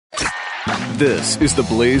This is the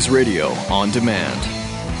Blaze Radio on demand.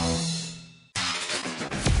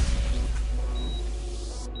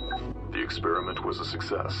 The experiment was a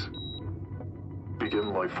success.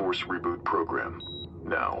 Begin Life Force Reboot Program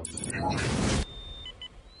now.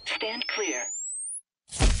 Stand clear.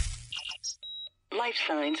 Life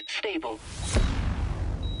signs stable.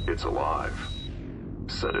 It's alive.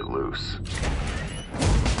 Set it loose.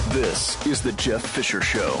 This is the Jeff Fisher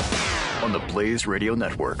Show on the Blaze Radio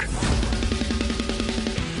Network.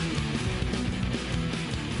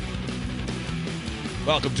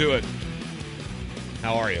 Welcome to it.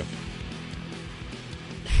 How are you?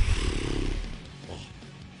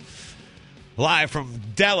 Live from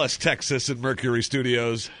Dallas, Texas in Mercury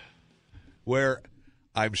Studios, where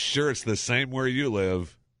I'm sure it's the same where you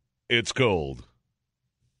live. It's cold.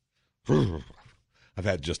 I've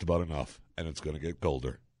had just about enough, and it's going to get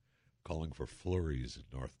colder. Calling for flurries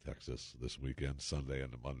in North Texas this weekend, Sunday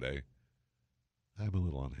into Monday. I'm a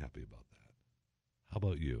little unhappy about that. How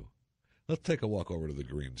about you? Let's take a walk over to the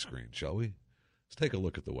green screen, shall we? Let's take a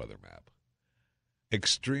look at the weather map.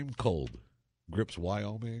 Extreme cold grips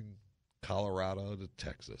Wyoming, Colorado to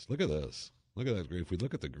Texas. Look at this. Look at that. If we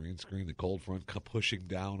look at the green screen, the cold front pushing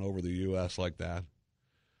down over the U.S. like that.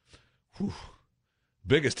 Whew.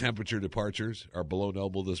 Biggest temperature departures are below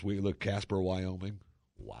normal this week. Look, Casper, Wyoming.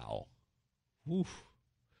 Wow. Oof.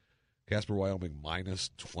 Casper, Wyoming, minus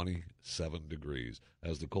 27 degrees.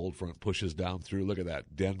 As the cold front pushes down through, look at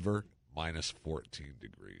that. Denver, minus 14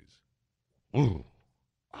 degrees. Ooh.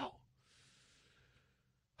 Wow.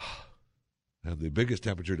 And the biggest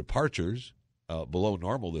temperature departures below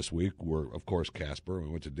normal this week were, of course, Casper. We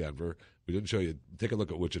went to Denver. We didn't show you. Take a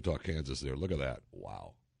look at Wichita, Kansas there. Look at that.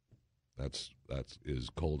 Wow. That is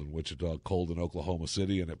cold in Wichita, cold in Oklahoma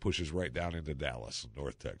City, and it pushes right down into Dallas,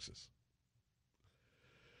 North Texas.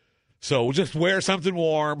 So just wear something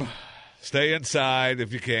warm. Stay inside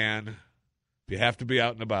if you can. If you have to be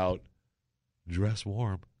out and about, dress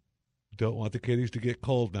warm. Don't want the kiddies to get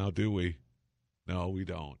cold now, do we? No, we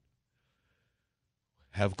don't.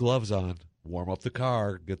 Have gloves on. Warm up the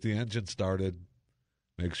car. Get the engine started.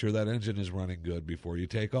 Make sure that engine is running good before you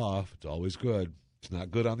take off. It's always good. It's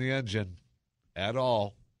not good on the engine at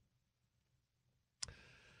all.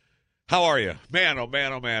 How are you? Man, oh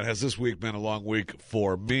man, oh man. Has this week been a long week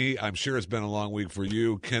for me? I'm sure it's been a long week for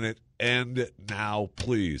you. Can it end now,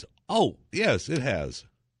 please? Oh, yes, it has.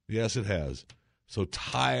 Yes, it has. So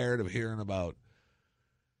tired of hearing about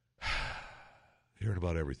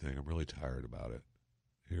everything. I'm really tired about it.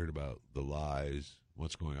 Hearing about the lies,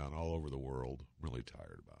 what's going on all over the world. I'm really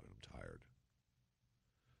tired about it. I'm tired.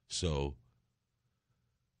 So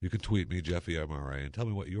you can tweet me, Jeffy MRA, and tell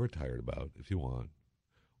me what you're tired about if you want.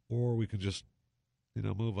 Or we can just,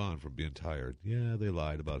 move on from being tired. Yeah, they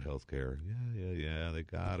lied about health care. Yeah, they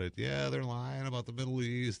got it. Yeah, they're lying about the Middle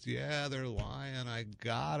East. Yeah, they're lying. I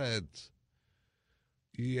got it.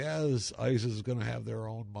 Yes, ISIS is going to have their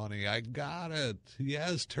own money. I got it.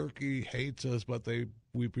 Yes, Turkey hates us, but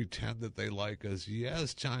we pretend that they like us.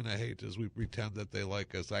 Yes, China hates us. We pretend that they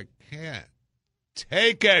like us. I can't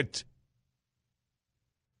take it.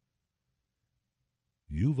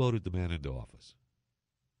 You voted the man into office.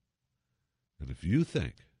 And if you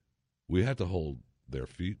think we had to hold their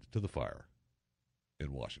feet to the fire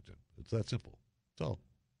in Washington, it's that simple. That's all.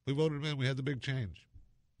 We voted them in. We had the big change.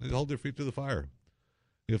 They hold their feet to the fire.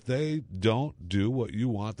 If they don't do what you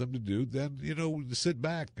want them to do, then, sit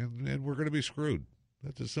back and we're going to be screwed.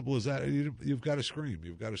 That's as simple as that. You've got to scream.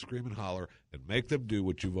 You've got to scream and holler and make them do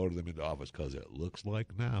what you voted them into office, because it looks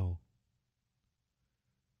like now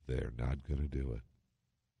they're not going to do it.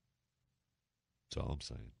 That's all I'm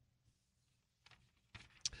saying.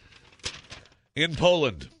 In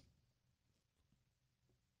Poland,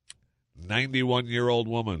 91-year-old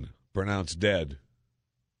woman pronounced dead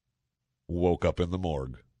woke up in the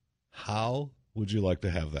morgue. How would you like to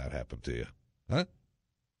have that happen to you? Huh?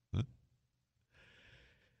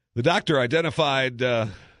 The doctor identified by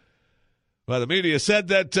the media said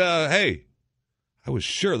that, hey, I was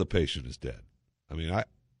sure the patient is dead. I mean,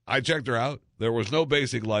 I checked her out. There was no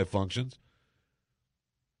basic life functions.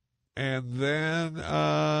 And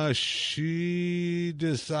then she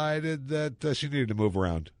decided that she needed to move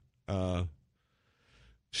around. The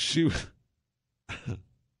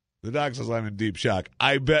doc says, I'm in deep shock.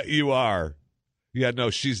 I bet you are. Yeah,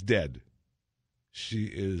 no, she's dead. She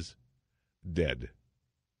is dead.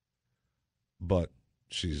 But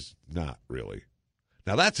she's not really.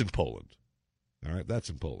 Now, that's in Poland. All right, that's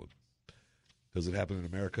in Poland. Does it happen in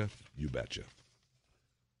America? You betcha.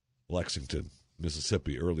 Lexington,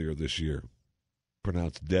 Mississippi, earlier this year,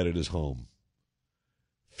 pronounced dead at his home.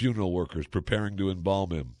 Funeral workers preparing to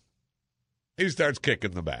embalm him. he starts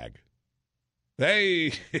kicking the bag.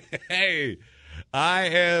 Hey, hey,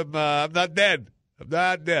 I'm not dead. I'm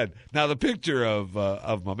not dead. Now, the picture of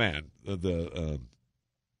my man in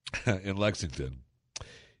Lexington,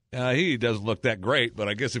 he doesn't look that great, but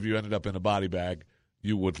I guess if you ended up in a body bag,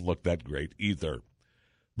 you wouldn't look that great either.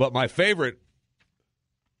 But my favorite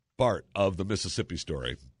part of the Mississippi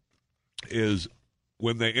story is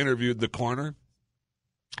when they interviewed the coroner,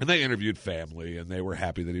 and they interviewed family, and they were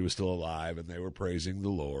happy that he was still alive, and they were praising the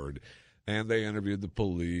Lord, and they interviewed the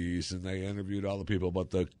police, and they interviewed all the people,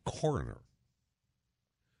 but the coroner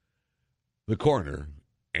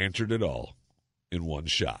answered it all in one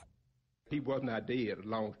shot. He was not dead,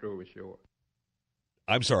 long story short.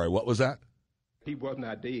 I'm sorry, what was that? He was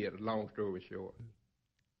not dead, long story short.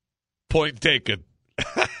 Point taken.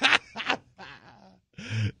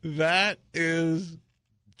 That is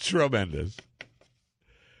tremendous.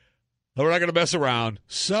 We're not going to mess around.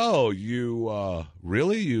 So you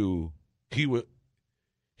he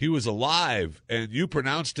was alive and you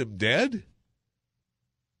pronounced him dead?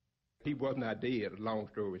 He was not dead, long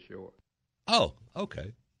story short. Oh,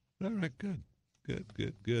 okay. All right, good.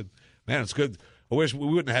 Man, it's good. I wish we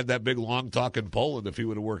wouldn't have had that big long talk in Poland if he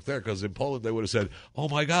would have worked there, because in Poland they would have said, oh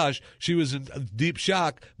my gosh, she was in deep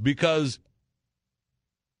shock because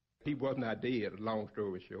he was not dead, long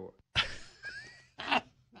story short.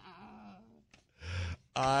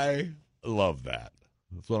 I love that.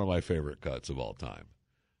 It's one of my favorite cuts of all time.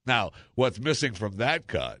 Now, what's missing from that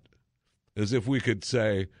cut is if we could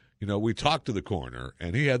say, we talked to the coroner,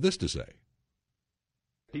 and he had this to say.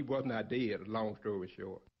 He was not dead, long story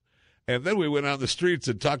short. And then we went on the streets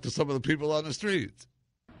and talked to some of the people on the streets.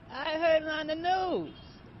 I heard it on the news,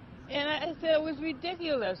 and I said it was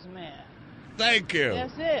ridiculous, man. Thank you.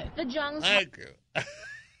 That's it. The Jones. Thank you.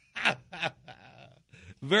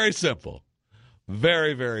 Very simple.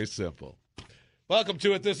 Very, very simple. Welcome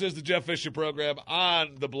to it. This is the Jeff Fisher Program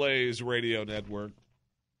on the Blaze Radio Network.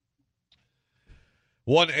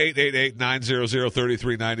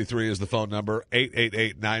 1-888-900-3393 is the phone number.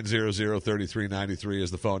 888-900-3393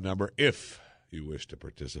 is the phone number if you wish to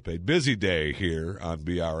participate. Busy day here on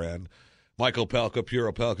BRN. Michael Pelka,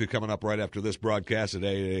 Puro Pelka, coming up right after this broadcast at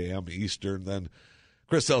 8 a.m. Eastern. Then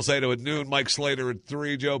Chris Salcedo at noon, Mike Slater at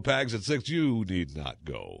 3, Joe Pags at 6. You need not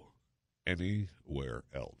go anywhere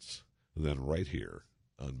else than right here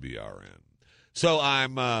on BRN. So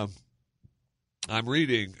I'm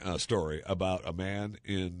reading a story about a man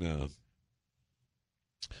in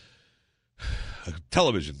a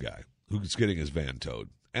television guy who's getting his van towed.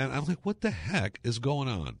 And I'm like, what the heck is going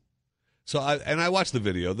on? So I watched the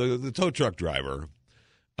video. The tow truck driver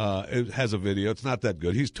it has a video. It's not that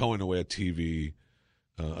good. He's towing away a TV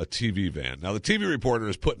van. Now, the TV reporter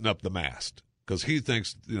is putting up the mast because he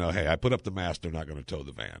thinks, hey, I put up the mast, they're not going to tow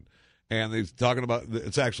the van. And he's talking about,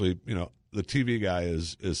 it's actually, the TV guy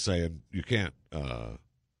is saying, you can't,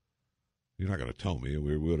 you're not going to tow me.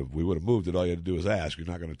 We would have moved it. All you had to do is ask. You're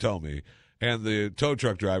not going to tow me. And the tow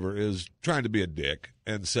truck driver is trying to be a dick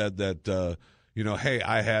and said that, hey,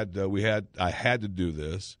 I had to do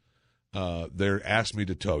this. They asked me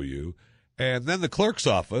to tow you. And then the clerk's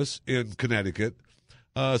office in Connecticut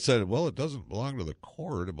said, well, it doesn't belong to the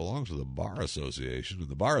court. It belongs to the Bar Association. And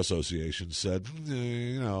the Bar Association said,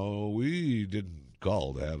 we didn't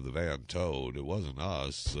call to have the van towed. It wasn't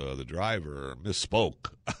us. The driver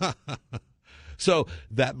misspoke. So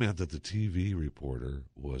that meant that the TV reporter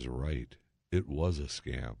was right. It was a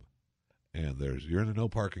scam. And you're in a no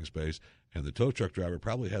parking space, and the tow truck driver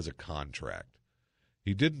probably has a contract.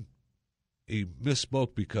 He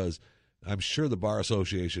misspoke because I'm sure the Bar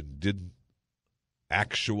Association didn't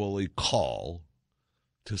actually call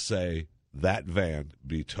to say that van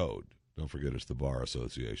be towed. Don't forget it's the Bar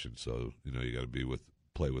Association, so you got to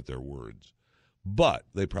play with their words. But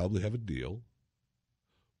they probably have a deal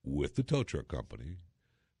with the tow truck company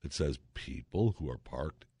that says people who are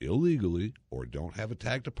parked illegally or don't have a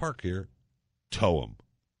tag to park here, tow them.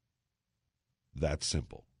 That's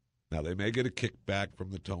simple. Now, they may get a kickback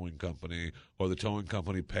from the towing company, or the towing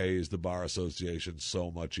company pays the Bar Association so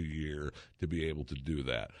much a year to be able to do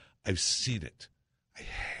that. I've seen it. I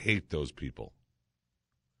hate those people.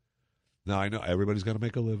 Now, I know everybody's got to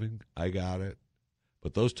make a living. I got it.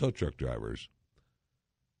 But those tow truck drivers,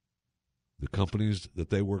 the companies that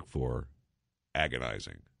they work for,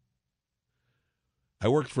 agonizing. I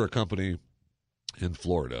worked for a company in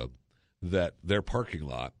Florida that their parking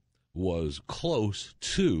lot was close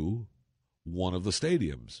to one of the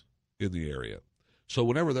stadiums in the area. So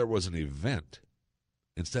whenever there was an event,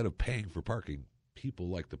 instead of paying for parking, people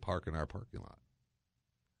liked to park in our parking lot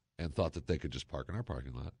and thought that they could just park in our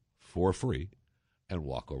parking lot for free and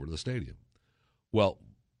walk over to the stadium. Well,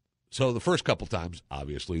 so the first couple times,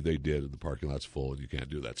 obviously, they did, and the parking lot's full, and you can't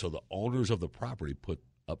do that. So the owners of the property put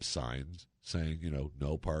up signs saying,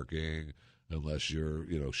 no parking unless you're,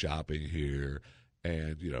 shopping here.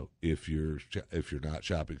 And, if you're not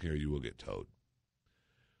shopping here, you will get towed.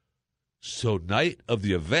 So night of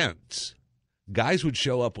the events, guys would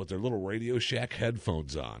show up with their little Radio Shack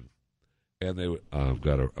headphones on. And they would, I've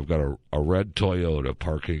got a red Toyota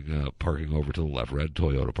parking over to the left, red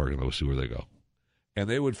Toyota parking, let's see where they go. And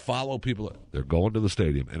they would follow people. They're going to the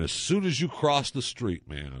stadium. And as soon as you cross the street,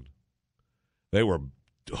 man, they were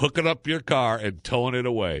hooking up your car and towing it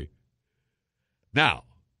away. Now,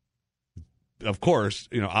 of course,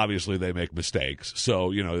 obviously they make mistakes. So,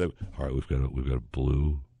 all right, we've got a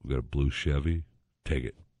blue Chevy. Take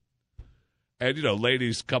it. And,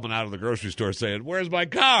 ladies coming out of the grocery store saying, "Where's my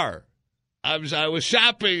car? I was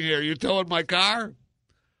shopping here. You towing my car?"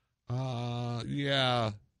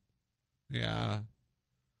 Yeah.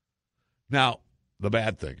 Now, the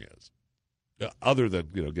bad thing is, other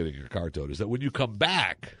than, getting your car towed, is that when you come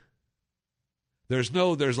back, there's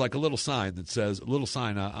like a little sign that says, on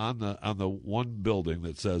the one building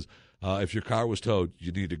that says, if your car was towed,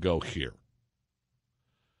 you need to go here.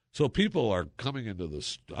 So people are coming into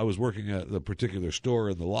I was working at the particular store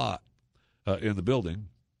in the lot, in the building,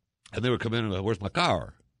 and they would come in and go, "Where's my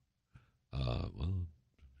car?" Well,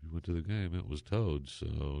 you went to the game, it was towed,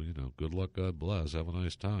 so, good luck, God bless, have a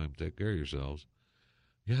nice time, take care of yourselves.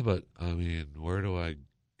 Yeah, but, where do I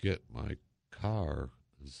get my car?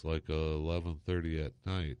 It's like 11:30 at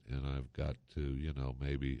night, and I've got to,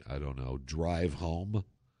 maybe, I don't know, drive home.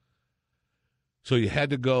 So you had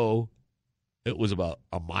to go, it was about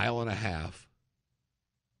a mile and a half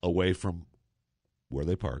away from where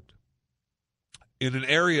they parked, in an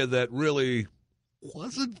area that really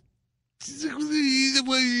wasn't, you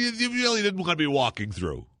really didn't want to be walking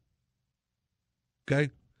through.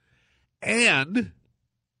 Okay? And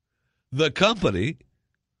the company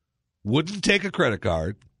wouldn't take a credit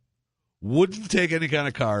card, wouldn't take any kind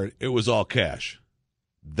of card. It was all cash.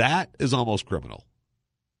 That is almost criminal.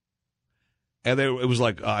 And it was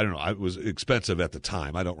like, I don't know, it was expensive at the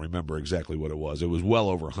time. I don't remember exactly what it was. It was well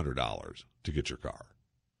over $100 to get your car.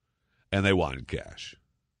 And they wanted cash.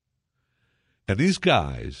 And these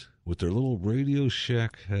guys, with their little Radio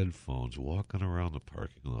Shack headphones, walking around the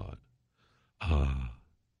parking lot. All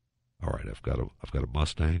right, I've got a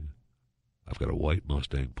Mustang. I've got a white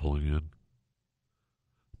Mustang pulling in.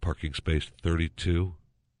 Parking space 32,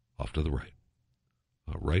 off to the right.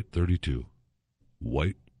 Right 32,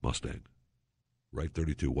 white Mustang. Right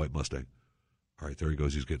 32, white Mustang. All right, there he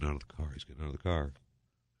goes. He's getting out of the car.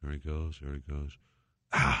 There he goes.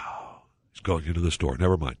 Ow. He's going into the store.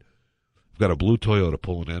 Never mind. I've got a blue Toyota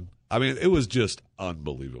pulling in. It was just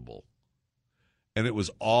unbelievable. And it was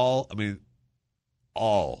all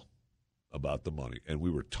about the money. And we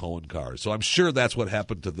were towing cars. So I'm sure that's what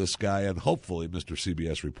happened to this guy. And hopefully Mr.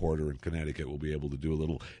 CBS reporter in Connecticut will be able to do a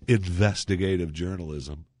little investigative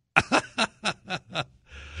journalism.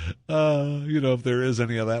 If there is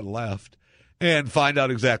any of that left. And find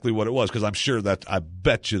out exactly what it was. Because I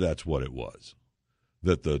bet you that's what it was.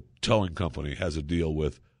 That the towing company has a deal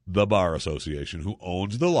with the Bar Association, who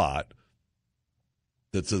owns the lot,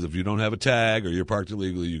 that says if you don't have a tag or you're parked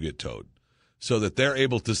illegally, you get towed. So that they're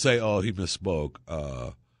able to say, "Oh, he misspoke.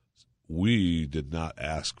 We did not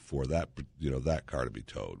ask for that, that car to be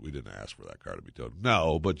towed. We didn't ask for that car to be towed."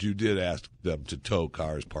 No, but you did ask them to tow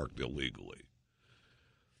cars parked illegally.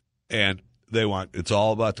 And it's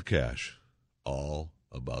all about the cash. All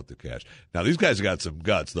about the cash. Now, these guys got some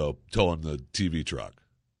guts, though, towing the TV truck.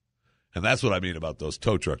 And that's what I mean about those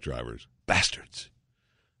tow truck drivers. Bastards.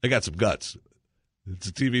 They got some guts. It's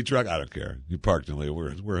a TV truck. I don't care. You parked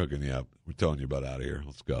illegally. We're hooking you up. We're towing you butt out of here.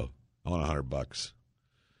 Let's go. I want $100.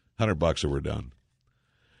 $100 or we're done.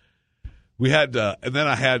 We had,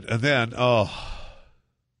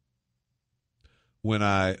 when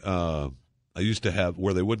I used to have,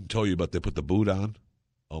 where they wouldn't tow you, but they put the boot on.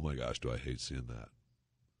 Oh my gosh, do I hate seeing that.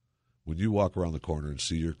 When you walk around the corner and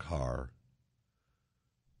see your car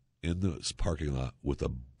in the parking lot with a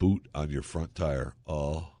boot on your front tire,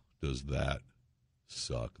 oh, does that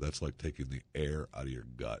suck. That's like taking the air out of your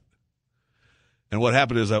gut. And what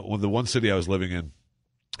happened is that when the one city I was living in,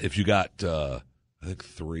 if you got, I think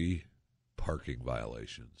 3 parking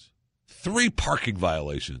violations,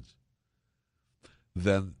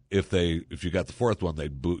 then if you got the 4th one,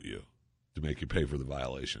 they'd boot you to make you pay for the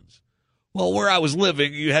violations. Well, where I was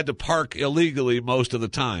living, you had to park illegally most of the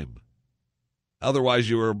time. Otherwise,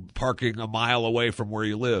 you were parking a mile away from where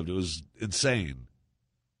you lived. It was insane.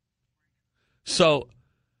 So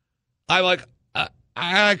I'm like, I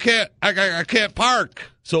I can't park.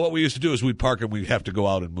 So what we used to do is we'd park and we'd have to go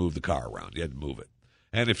out and move the car around. You had to move it.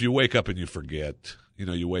 And if you wake up and you forget,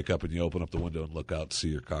 you wake up and you open up the window and look out to see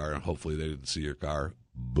your car, and hopefully they didn't see your car.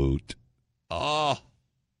 Boot. Oh.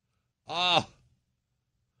 And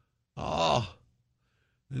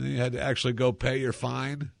then you had to actually go pay your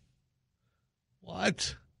fine.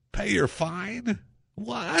 What? Pay your fine?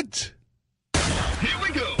 What? Here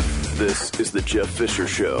we go. This is the Jeff Fisher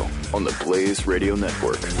Show on the Blaze Radio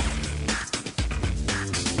Network.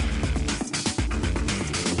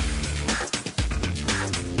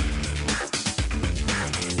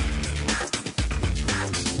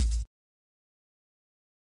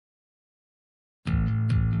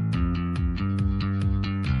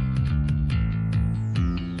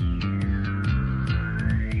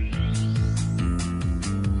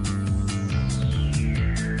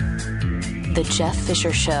 The Jeff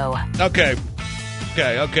Fisher Show. Okay.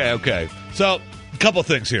 So, a couple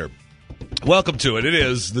things here. Welcome to it. It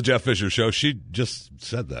is the Jeff Fisher Show. She just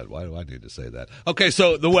said that. Why do I need to say that? Okay,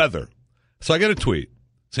 so the weather. So I get a tweet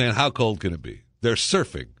saying, how cold can it be? They're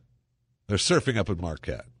surfing. They're surfing up in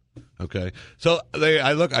Marquette. Okay? So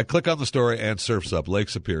I click on the story and Surf's Up, Lake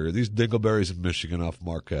Superior. These dingleberries in Michigan off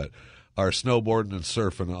Marquette are snowboarding and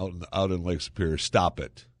surfing out in Lake Superior. Stop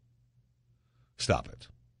it. Stop it.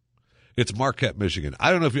 It's Marquette, Michigan.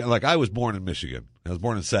 I don't know if you I was born in Michigan. I was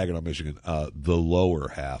born in Saginaw, Michigan. The lower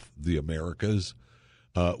half, the Americas.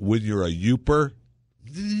 When you're a Yooper,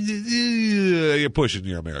 you're pushing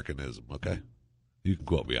your Americanism, okay? You can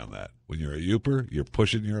quote me on that. When you're a Yooper, you're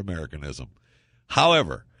pushing your Americanism.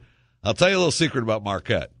 However, I'll tell you a little secret about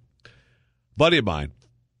Marquette. A buddy of mine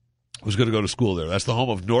was going to go to school there. That's the home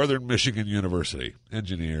of Northern Michigan University.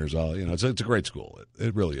 Engineers, it's a great school.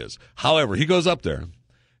 It really is. However, he goes up there.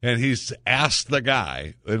 And he's asked the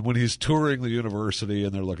guy, and when he's touring the university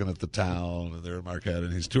and they're looking at the town and they're in Marquette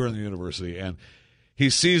and he's touring the university and he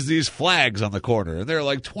sees these flags on the corner and they're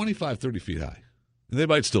like 25, 30 feet high. And they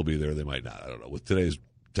might still be there. They might not. I don't know. With today's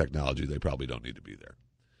technology, they probably don't need to be there.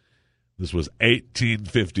 This was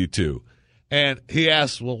 1852. And he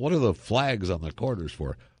asked, well, what are the flags on the corners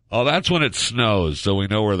for? Oh, that's when it snows, so we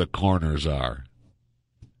know where the corners are.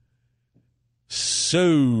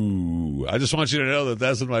 So, I just want you to know that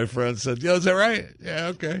that's what my friend said. Is that right? Yeah,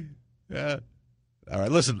 okay. Yeah. All right,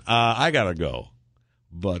 listen, I got to go.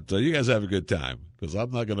 But you guys have a good time because I'm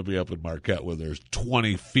not going to be up in Marquette where there's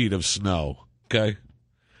 20 feet of snow, okay?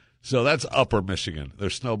 So that's upper Michigan. They're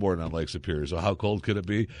snowboarding on Lake Superior. So how cold could it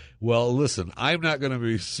be? Well, listen, I'm not going to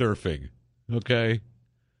be surfing, okay,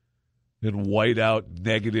 in white-out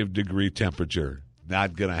negative degree temperature.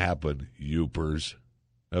 Not going to happen, Yoopers,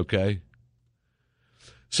 okay?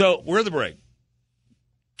 So we're at the break,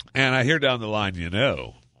 and I hear down the line,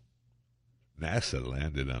 NASA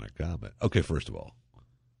landed on a comet. Okay, first of all,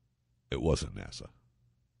 it wasn't NASA.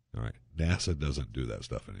 All right, NASA doesn't do that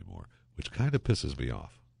stuff anymore, which kind of pisses me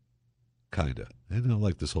off. Kind of. I don't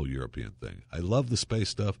like this whole European thing. I love the space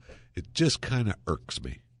stuff. It just kind of irks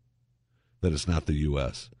me that it's not the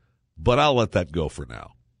U.S., but I'll let that go for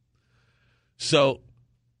now. So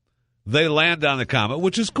they land on the comet,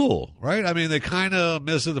 which is cool, right? I mean, they kind of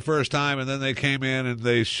missed it the first time, and then they came in and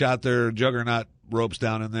they shot their juggernaut ropes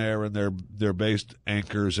down in there and their base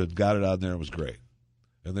anchors and got it on there. It was great.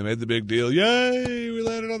 And they made the big deal. Yay, we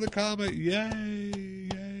landed on the comet. Yay,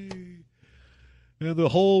 yay. And the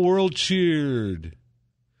whole world cheered.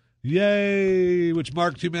 Yay, which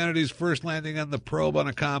marked humanity's first landing on the probe on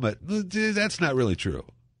a comet. That's not really true.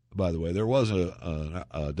 By the way, there was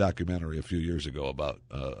a documentary a few years ago about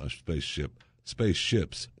a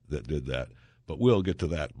spaceships that did that, but we'll get to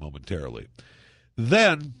that momentarily.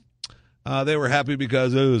 Then they were happy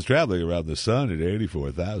because it was traveling around the sun at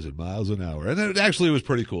 84,000 miles an hour, and it actually was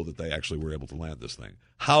pretty cool that they actually were able to land this thing.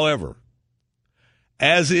 However,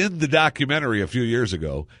 as in the documentary a few years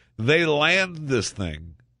ago, they land this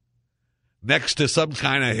thing next to some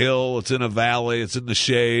kind of hill. It's in a valley. It's in the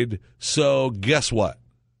shade. So guess what?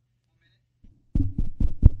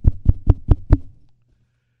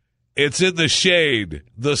 It's in the shade.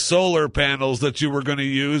 The solar panels that you were going to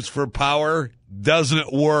use for power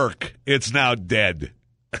doesn't work. It's now dead.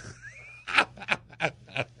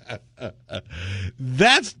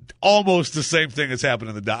 That's almost the same thing that's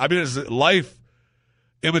happened in the I mean, it's life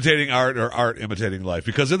imitating art or art imitating life.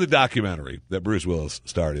 Because in the documentary that Bruce Willis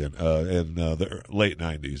starred in the late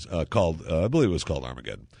 90s called, I believe it was called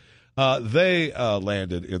Armageddon, they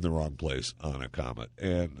landed in the wrong place on a comet,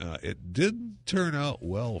 and it didn't turn out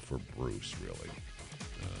well for Bruce, really.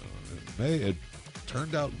 It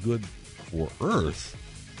turned out good for Earth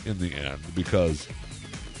in the end because,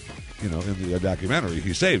 in the documentary,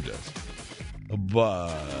 he saved us.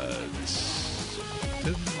 but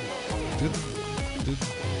didn't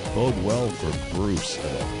bode well for Bruce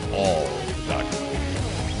at all.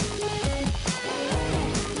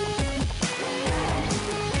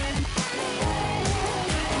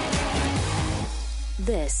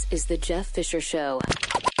 This is the Jeff Fisher Show.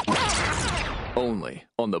 Only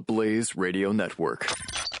on the Blaze Radio Network.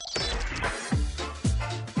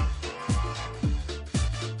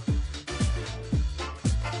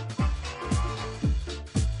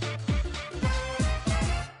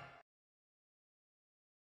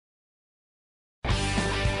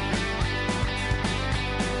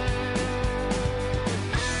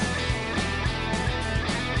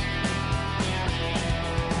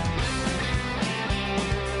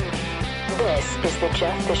 This is the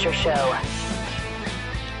Jeff Fisher Show.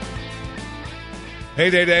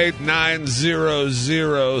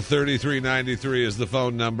 888-900-3393 is the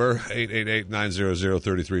phone number.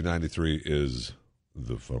 888-900-3393 is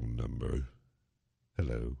the phone number.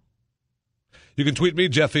 Hello. You can tweet me,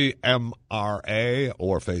 Jeffy MRA,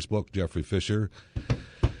 or Facebook, Jeffrey Fisher.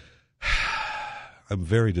 I'm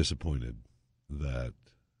very disappointed that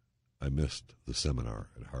I missed the seminar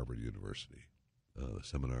at Harvard University. The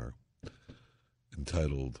seminar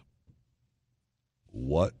entitled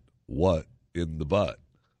What in the Butt?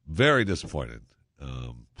 Very disappointed.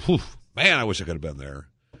 Man, I wish I could have been there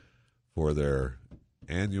for their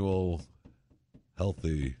annual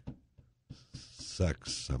healthy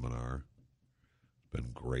sex seminar. It's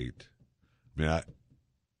been great. I mean,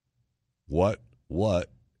 what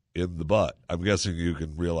in the butt? I'm guessing you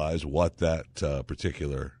can realize what that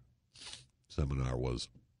particular seminar was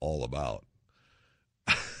all about.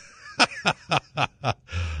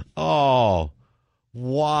 Oh,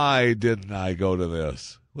 why didn't I go to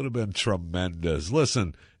this? Would have been tremendous.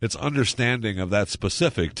 Listen, it's understanding of that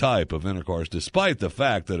specific type of intercourse, despite the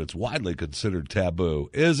fact that it's widely considered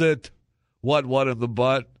taboo. Is it? What in the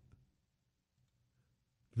butt?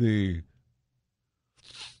 It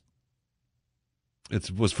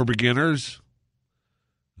was for beginners.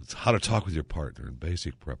 It's how to talk with your partner and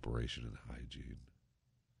basic preparation and hygiene.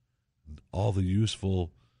 And all the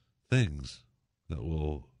useful things that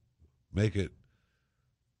will make it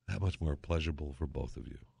that much more pleasurable for both of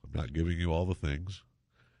you. I'm not giving you all the things.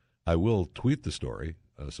 I will tweet the story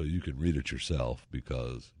so you can read it yourself,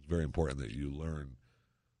 because it's very important that you learn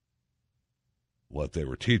what they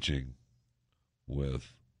were teaching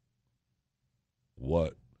with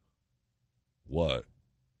what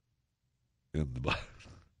in the butt.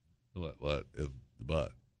 what in the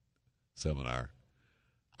butt seminar.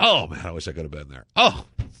 Oh, man, I wish I could have been there. Oh,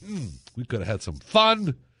 we could have had some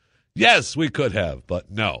fun. Yes, we could have, but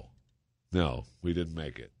no, we didn't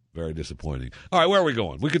make it. Very disappointing. All right, where are we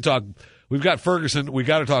going? We could talk. We've got Ferguson. We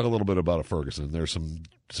got to talk a little bit about Ferguson. There's some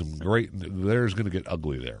great. There's going to get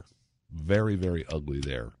ugly there. Very, very ugly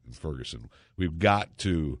there in Ferguson. We've got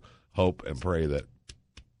to hope and pray that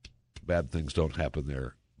bad things don't happen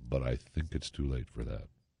there, but I think it's too late for that.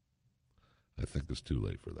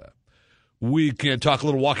 We can talk a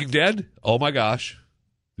little Walking Dead. Oh, my gosh.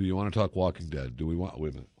 Do you want to talk Walking Dead? Do we want...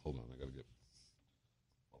 Wait a minute. Hold on.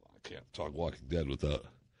 I can't talk Walking Dead without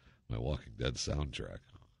my Walking Dead soundtrack,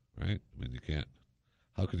 right? I mean, you can't...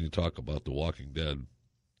 How can you talk about The Walking Dead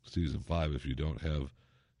Season 5 if you don't have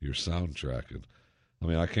your soundtrack? And I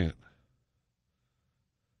mean, I can't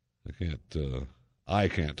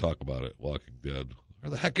talk about it, Walking Dead. Where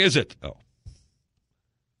the heck is it? Oh.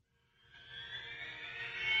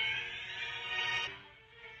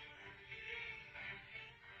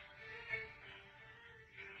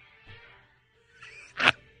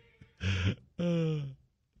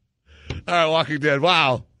 All right, Walking Dead.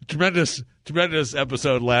 Wow. Tremendous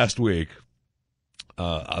episode last week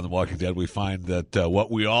on The Walking Dead. We find that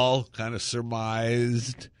what we all kind of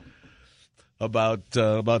surmised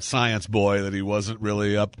about Science Boy, that he wasn't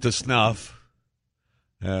really up to snuff.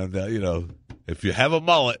 And, if you have a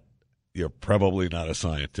mullet, you're probably not a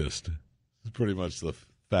scientist. It's pretty much the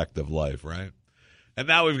fact of life, right? And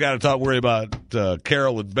now we've got to worry about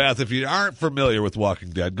Carol and Beth. If you aren't familiar with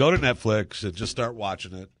Walking Dead, go to Netflix and just start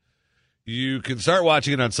watching it. You can start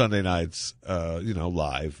watching it on Sunday nights,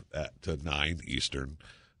 live at 9 Eastern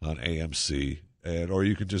on AMC. Or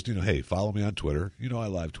you can just, hey, follow me on Twitter. I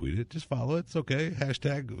live tweet it. Just follow it. It's okay. You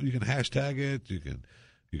can hashtag it. You can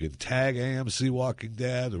tag AMC Walking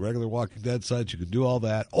Dead, the regular Walking Dead sites. You can do all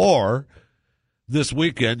that. Or this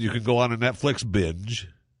weekend, you can go on a Netflix binge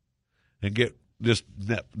and get just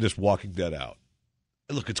Walking Dead out.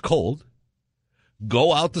 Look, it's cold.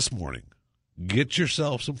 Go out this morning. Get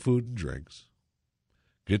yourself some food and drinks.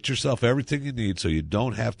 Get yourself everything you need so you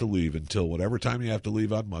don't have to leave until whatever time you have to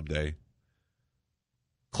leave on Monday.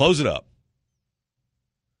 Close it up.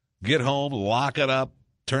 Get home, lock it up,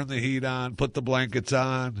 turn the heat on, put the blankets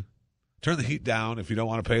on. Turn the heat down if you don't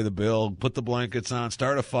want to pay the bill. Put the blankets on,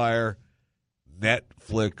 start a fire.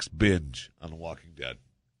 Netflix binge on The Walking Dead.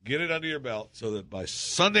 Get it under your belt so that by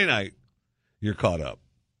Sunday night you're caught up.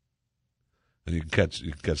 And you can catch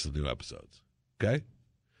the new episodes. Okay?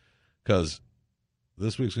 Because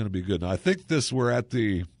this week's going to be good. Now, I think we're at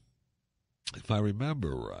the, if I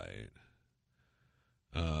remember right,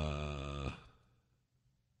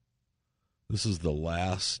 this is the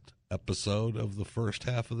last episode of the first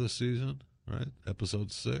half of this season, right?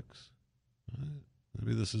 Episode 6. Right?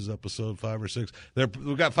 Maybe this is episode 5 or 6.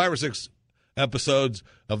 We've got 5 or 6 episodes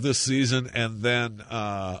of this season, and then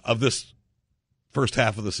of this first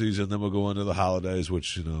half of the season. Then we'll go into the holidays,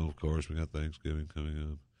 which, of course, we got Thanksgiving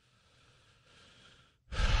coming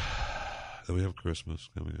up. Then we have Christmas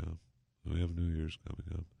coming up. Then we have New Year's coming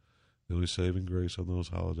up. The only saving grace on those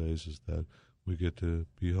holidays is that we get to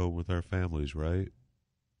be home with our families, right?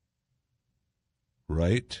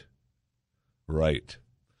 Right.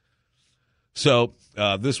 So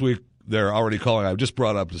this week they're already calling. I just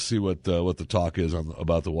brought up to see what the talk is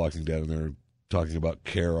about The Walking Dead, and they're talking about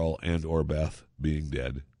Carol and or Beth being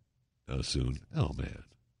dead soon. Oh man,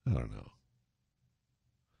 I don't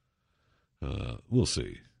know. We'll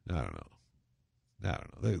see. I don't know.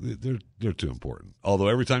 They're too important. Although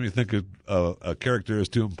every time you think a character is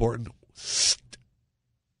too important,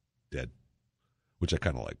 dead, which I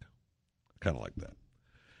kind of like. That.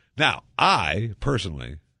 Now, I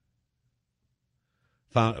personally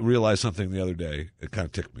realized something the other day. It kind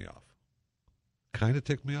of ticked me off.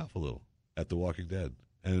 A little at The Walking Dead.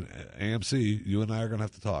 And AMC, you and I are going to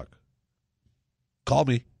have to talk. Call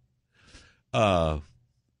me. I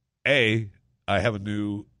have a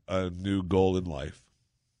new goal in life.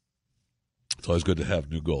 It's always good to have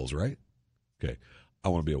new goals, right? Okay. I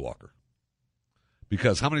want to be a walker.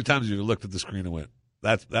 Because how many times have you looked at the screen and went,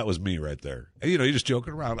 that was me right there. And, you're just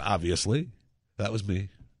joking around, obviously. That was me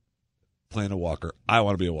playing a walker. I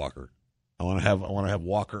want to be a walker. I want to have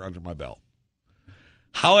walker under my belt.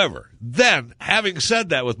 However, then, having said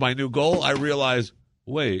that with my new goal, I realize,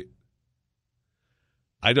 wait,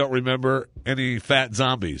 I don't remember any fat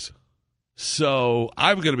zombies. So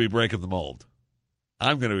I'm going to be breaking the mold.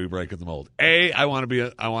 I want to be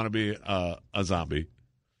a zombie.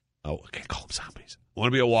 Oh, I can't call them zombies. I want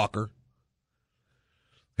to be a walker.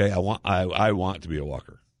 Okay, I want to be a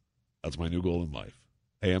walker. That's my new goal in life.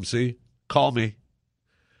 AMC, call me.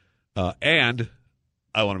 And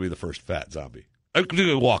I want to be the first fat zombie. I can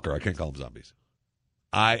do a walker. I can't call them zombies.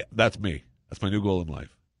 That's me. That's my new goal in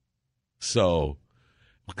life. So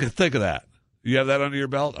think of that. You have that under your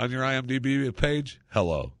belt on your IMDb page?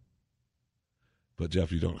 Hello. But,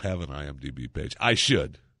 Jeff, you don't have an IMDb page. I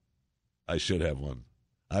should have one.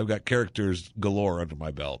 I've got characters galore under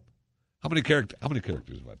my belt. How many characters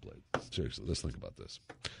have I played? Seriously, let's think about this.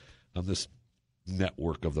 On this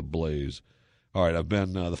network of the Blaze. All right, I've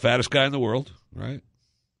been the fattest guy in the world, right?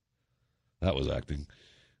 That was acting.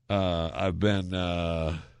 I've been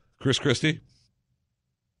Chris Christie,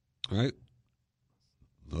 right?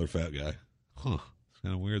 Another fat guy. Huh. It's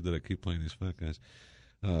kind of weird that I keep playing these fat guys.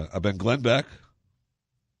 I've been Glenn Beck.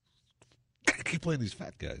 I keep playing these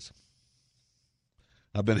fat guys.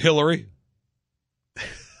 I've been Hillary.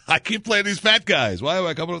 I keep playing these fat guys. Why am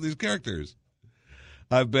I coming up with these characters?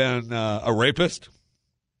 I've been a rapist.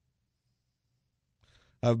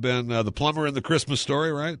 I've been the plumber in the Christmas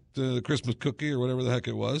Story, right? The Christmas Cookie or whatever the heck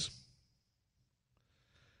it was.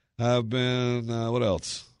 I've been, what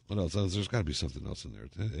else? There's got to be something else in there.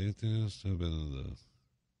 Atheist. I've been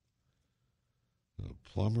the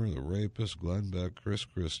plumber, the rapist, Glenn Beck, Chris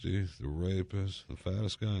Christie, the rapist, the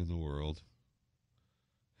fattest guy in the world,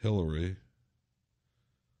 Hillary.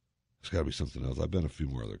 There's got to be something else. I've been a few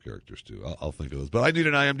more other characters, too. I'll think of those. But I need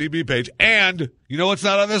an IMDb page. And you know what's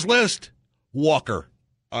not on this list? Walker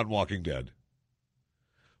on Walking Dead.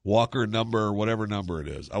 Walker number, whatever number it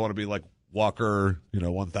is. I want to be like Walker,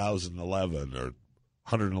 1011 or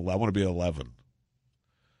 111. I want to be 11.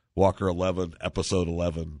 Walker 11, episode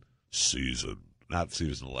 11, season. Not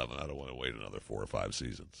season 11. I don't want to wait another 4 or 5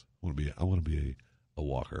 seasons. I want to be a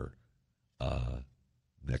Walker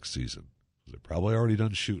next season. They're probably already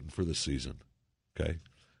done shooting for this season. Okay?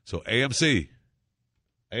 So AMC,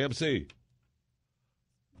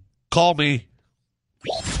 call me.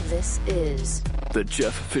 This is The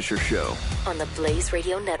Jeff Fisher Show on the Blaze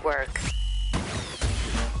Radio Network.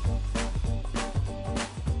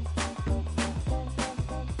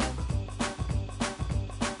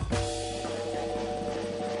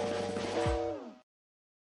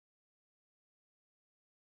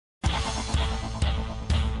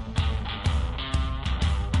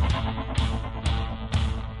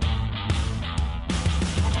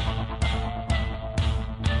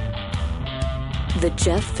 The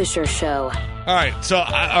Jeff Fisher Show. All right, so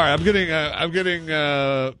I'm getting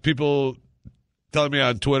people telling me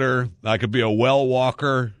on Twitter I could be a well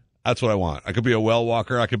walker. That's what I want. I could be a well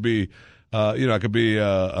walker. I could be, I could be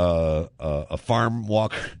a farm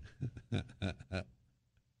walker.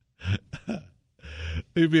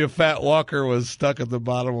 Maybe a fat walker was stuck at the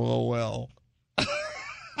bottom of a well.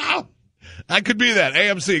 I could be that.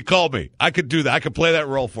 AMC, call me. I could do that. I could play that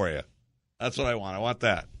role for you. That's what I want. I want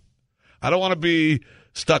that. I don't want to be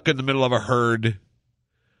stuck in the middle of a herd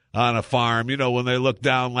on a farm. You know, when they looked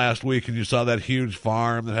down last week and you saw that huge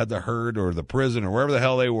farm that had the herd or the prison or wherever the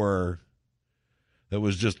hell they were that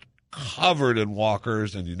was just covered in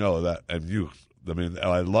walkers, and you know that, and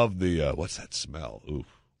I love the, what's that smell? Ooh,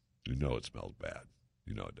 you know it smells bad.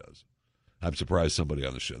 You know it does. I'm surprised somebody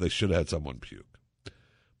on the show, they should have had someone puke.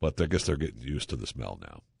 But I guess they're getting used to the smell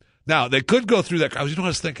now. Now, they could go through that. I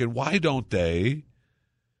was thinking, why don't they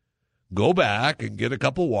go back and get a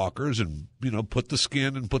couple walkers and, put the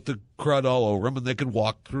skin and put the crud all over them, and they could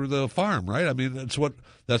walk through the farm, right? I mean, that's what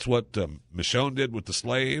Michonne did with the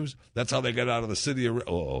slaves. That's how they got out of the city. I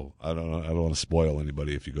don't want to spoil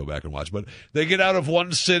anybody if you go back and watch, but they get out of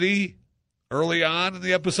one city early on in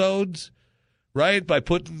the episodes, right? By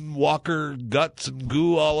putting walker guts and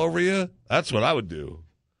goo all over you. That's what I would do.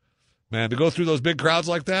 Man, to go through those big crowds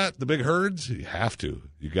like that, the big herds, you have to.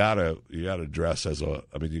 You gotta dress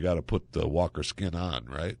you gotta put the walker skin on,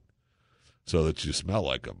 right? So that you smell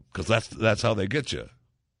like them. Because that's how they get you.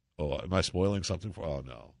 Oh, am I spoiling something for? Oh,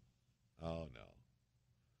 no. Oh,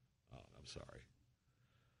 I'm sorry.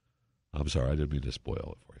 I'm sorry. I didn't mean to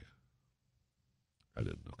spoil it for you. I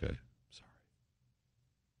didn't, okay?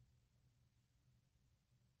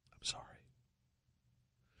 I'm sorry.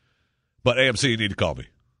 But AMC, you need to call me.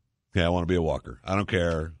 Yeah, I want to be a walker. I don't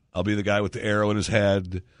care. I'll be the guy with the arrow in his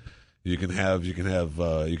head. You can have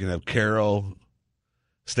Carol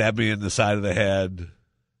stab me in the side of the head.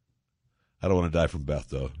 I don't want to die from Beth,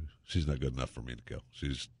 though. She's not good enough for me to kill.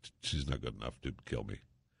 She's not good enough to kill me.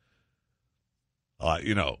 How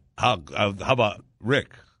about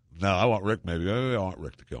Rick? No, I want Rick. Maybe I want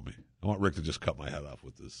Rick to kill me. I want Rick to just cut my head off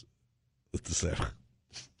with the saber.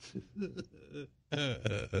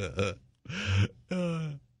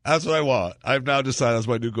 That's what I want. I've now decided that's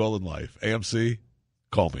my new goal in life. AMC,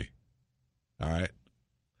 call me. All right?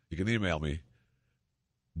 You can email me,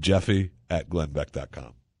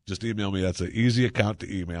 Jeffy@glennbeck.com. Just email me. That's an easy account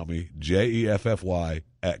to email me,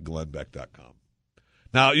 JEFFY@glennbeck.com.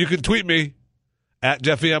 Now, you can tweet me,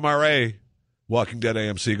 @JeffyMRA, Walking Dead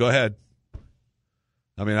AMC. Go ahead.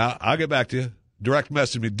 I mean, I'll get back to you. Direct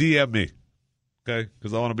message me, DM me, okay?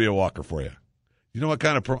 Because I want to be a walker for you. You know what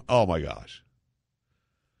kind of oh, my gosh.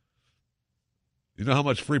 You know how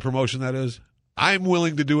much free promotion that is? I'm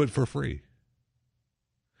willing to do it for free.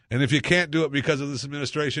 And if you can't do it because of this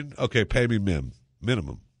administration, okay, pay me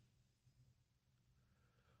minimum.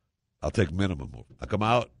 I'll take minimum. I'll come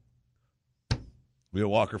out, be a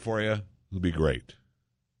walker for you. It'll be great.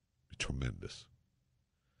 Be tremendous.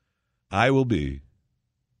 I will be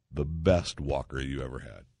the best walker you ever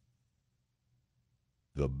had.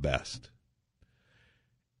 The best.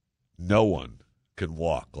 No one can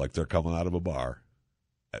walk like they're coming out of a bar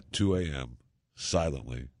at 2 a.m.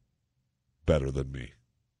 silently better than me.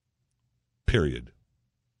 Period.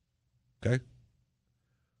 Okay?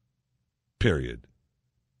 Period.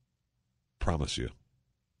 Promise you.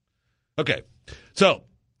 Okay. So,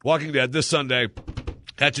 Walking Dead this Sunday.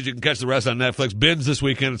 Catch it. You can catch the rest on Netflix. Bins this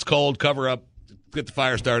weekend. It's cold. Cover up. Get the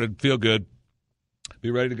fire started. Feel good. Be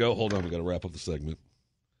ready to go. Hold on. We got to wrap up the segment.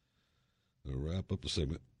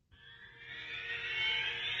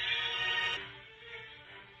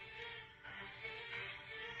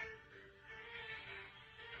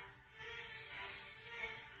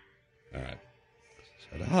 All right.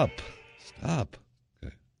 Shut up. Stop.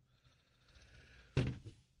 Okay.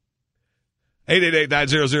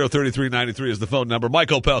 888-900-3393 is the phone number. Mike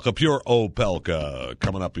Opelka, Pure Opelka,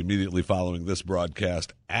 coming up immediately following this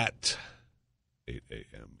broadcast at 8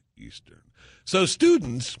 a.m. Eastern. So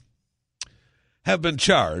students have been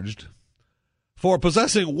charged for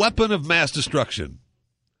possessing weapon of mass destruction.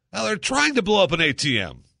 Now, they're trying to blow up an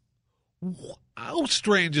ATM. How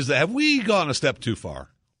strange is that? Have we gone a step too far?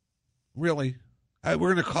 Really? We're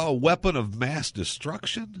going to call a weapon of mass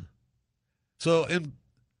destruction? So in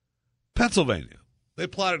Pennsylvania, they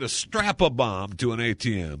plotted to strap a bomb to an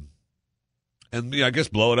ATM and, I guess,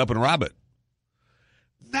 blow it up and rob it.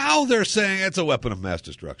 Now they're saying it's a weapon of mass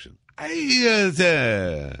destruction.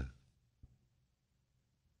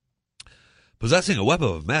 Possessing a weapon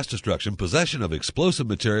of mass destruction, possession of explosive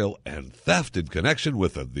material, and theft in connection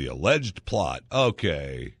with the alleged plot.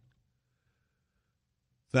 Okay.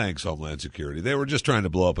 Thanks, Homeland Security. They were just trying to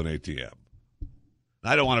blow up an ATM.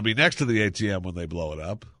 I don't want to be next to the ATM when they blow it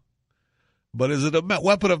up. But is it a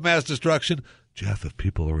weapon of mass destruction? Jeff, if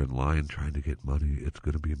people are in line trying to get money, it's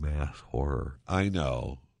going to be mass horror. I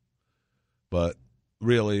know. But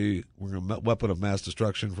really, we're a weapon of mass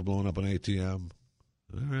destruction for blowing up an ATM?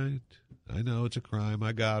 All right. I know it's a crime.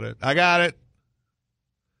 I got it.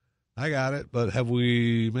 But have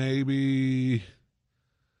we maybe,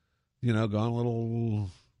 gone a little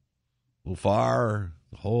far?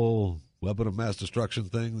 The whole weapon of mass destruction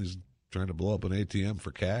thing, he's trying to blow up an ATM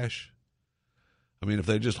for cash. I mean, if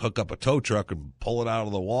they just hook up a tow truck and pull it out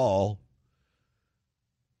of the wall,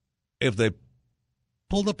 if they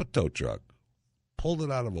pulled up a tow truck, pulled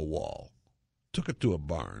it out of a wall, took it to a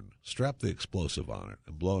barn, strapped the explosive on it,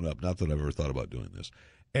 and blown it up, not that I've ever thought about doing this,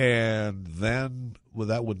 and then,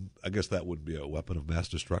 I guess that would be a weapon of mass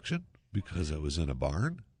destruction because it was in a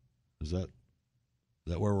barn? Is that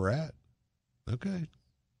where we're at? Okay.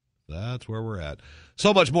 That's where we're at.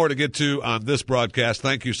 So much more to get to on this broadcast.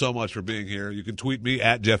 Thank you so much for being here. You can tweet me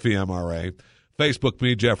at JeffyMRA. Facebook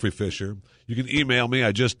me, Jeffrey Fisher. You can email me.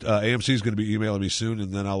 AMC is going to be emailing me soon,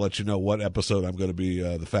 and then I'll let you know what episode I'm going to be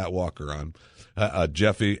the Fat Walker on.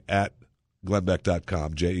 Jeffy at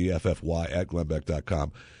Glenbeck.com, JEFFY at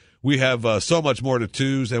Glenbeck.com. We have so much more to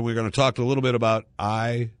choose, and we're going to talk a little bit about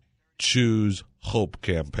I Choose Hope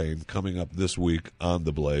campaign coming up this week on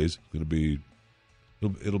The Blaze. It'll be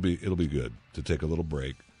good to take a little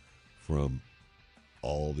break from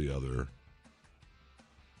all the other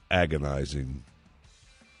agonizing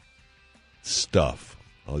stuff.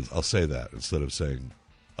 I'll say that instead of saying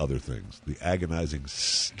other things. The agonizing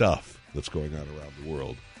stuff that's going on around the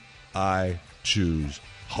world. I choose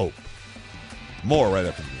hope. More right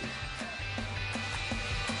after the news.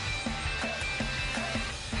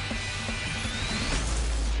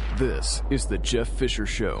 This is the Jeff Fisher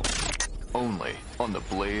Show, only on the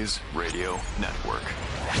Blaze Radio Network.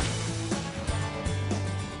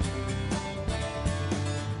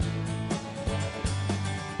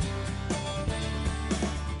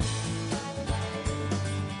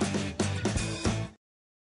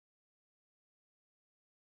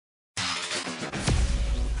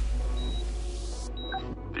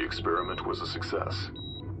 The experiment was a success.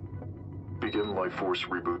 Begin Life Force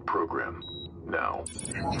Reboot Program now.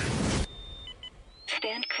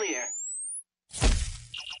 Stand clear.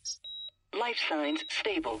 Life signs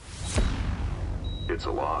stable. It's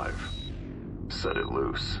alive. Set it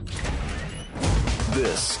loose.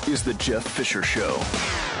 This is the Jeff Fisher Show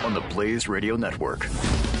on the Blaze Radio Network.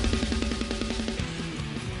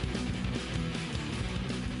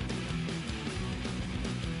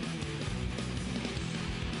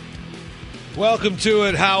 Welcome to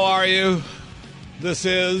it. How are you? This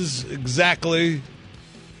is exactly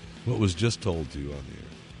what was just told to you on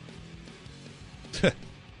the air.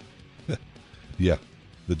 Yeah,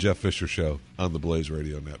 the Jeff Fisher Show on the Blaze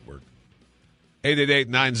Radio Network.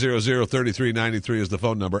 888-900-3393 is the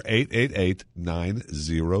phone number.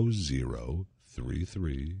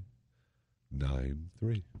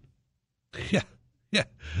 888-900-3393. Yeah,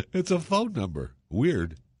 it's a phone number.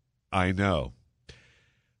 Weird. I know.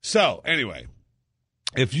 So, anyway,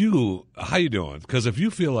 how you doing? Because if you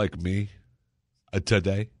feel like me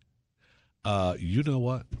today, you know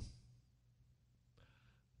what?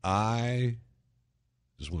 I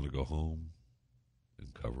just want to go home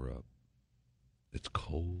and cover up. It's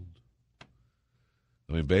cold.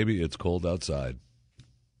 I mean, baby, it's cold outside.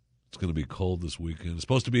 It's going to be cold this weekend. It's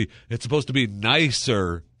supposed to be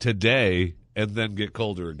nicer today and then get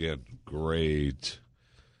colder again. Great.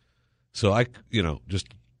 So just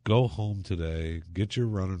go home today, get your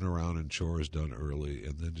running around and chores done early,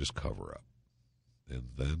 and then just cover up.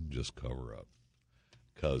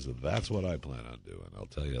 Because that's what I plan on doing, I'll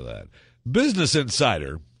tell you that. Business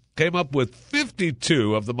Insider came up with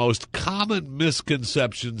 52 of the most common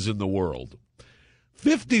misconceptions in the world.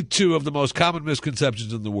 52 of the most common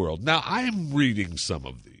misconceptions in the world. Now, I'm reading some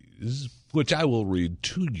of these, which I will read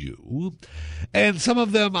to you. And some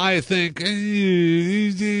of them I think, that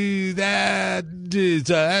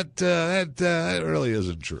really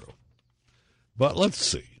isn't true. But let's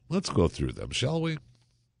see. Let's go through them, shall we?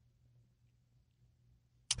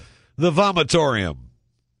 The vomitorium.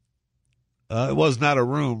 It was not a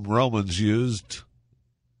room Romans used.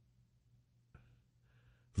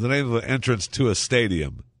 The name of an entrance to a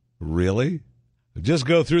stadium. Really? Just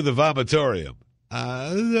go through the vomitorium.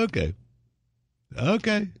 Okay.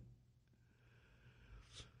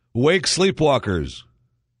 Wake sleepwalkers.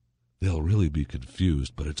 They'll really be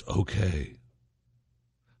confused, but it's okay.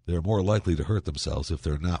 They're more likely to hurt themselves if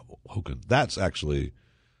they're not woken. That's actually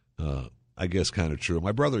I guess, kind of true.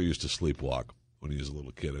 My brother used to sleepwalk when he was a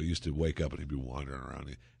little kid. I used to wake up and he'd be wandering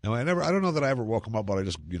around. Now, I don't know that I ever woke him up, but I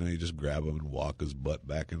just, you just grab him and walk his butt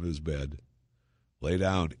back into his bed. Lay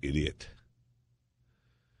down, idiot.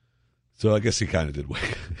 So I guess he kind of did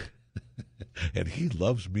wake up. And he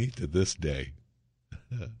loves me to this day.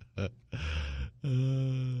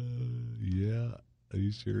 Yeah,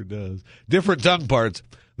 he sure does. Different tongue parts.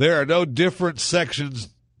 There are no different sections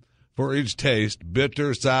for each taste.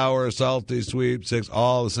 Bitter, sour, salty, sweet,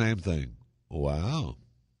 all the same thing. Wow.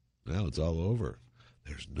 Now it's all over.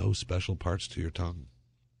 There's no special parts to your tongue.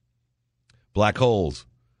 Black holes.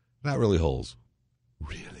 Not really holes.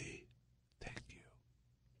 Really? Thank you.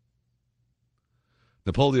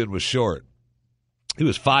 Napoleon was short. He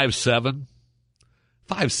was 5'7".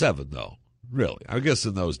 5'7", though. Really. I guess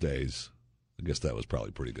in those days, that was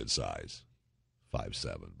probably pretty good size.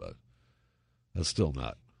 5'7", but that's still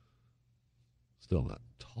not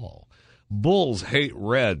tall. Bulls hate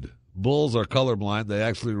red. Bulls are colorblind. They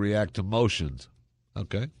actually react to motions.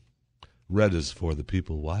 Okay. Red is for the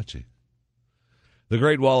people watching. The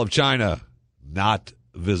Great Wall of China, not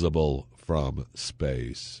visible from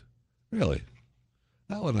space. Really?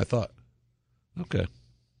 That one I thought, okay.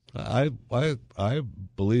 I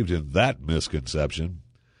believed in that misconception.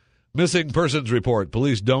 Missing persons report.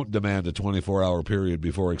 Police don't demand a 24-hour period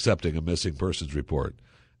before accepting a missing persons report.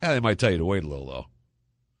 They might tell you to wait a little, though.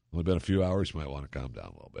 Only been a few hours. You might want to calm down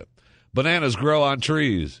a little bit. Bananas grow on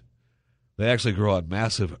trees. They actually grow on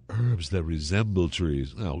massive herbs that resemble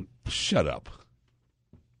trees. No, shut up.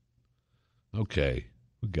 Okay,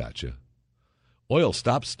 we got you. Oil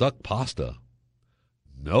stops stuck pasta.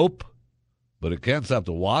 Nope. But it can't stop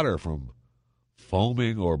the water from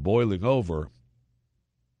foaming or boiling over.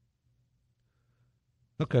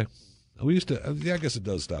 Okay. We used to, I guess it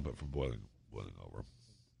does stop it from boiling over.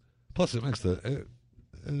 Plus, it makes it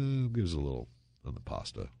gives a little on the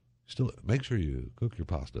pasta. Still, make sure you cook your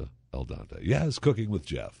pasta al dente. Yes, cooking with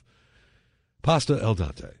Jeff. Pasta al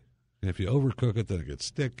dente. And if you overcook it, then it gets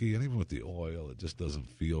sticky. And even with the oil, it just doesn't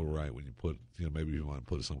feel right when you put, maybe you want to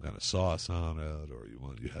put some kind of sauce on it, or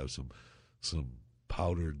you have some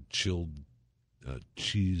powdered, chilled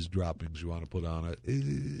cheese droppings you want to put on it.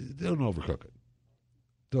 Don't overcook it.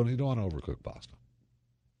 You don't want to overcook pasta.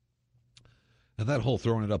 And that whole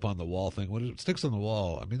throwing it up on the wall thing, when it sticks on the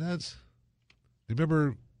wall, I mean, you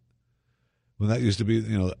remember when that used to be,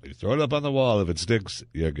 you throw it up on the wall. If it sticks,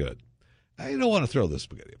 you're good. I don't want to throw this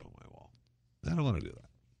spaghetti up on my wall. I don't want to do that.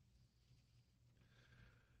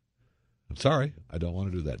 I'm sorry. I don't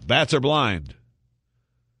want to do that. Bats are blind.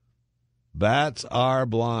 Bats are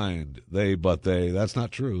blind. That's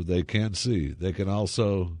not true. They can see. They can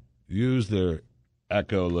also use their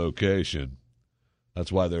echolocation.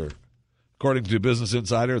 That's why according to Business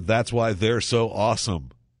Insider, that's why they're so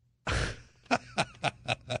awesome.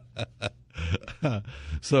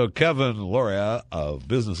 So Kevin Loria of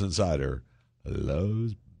Business Insider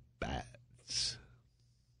loves bats.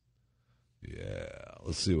 Yeah,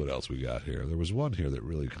 let's see what else we got here. There was one here that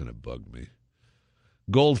really kind of bugged me.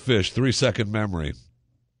 Goldfish, 3-second memory.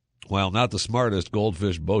 Well, not the smartest.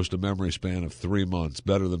 Goldfish boast a memory span of 3 months,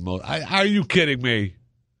 better than most. Are you kidding me?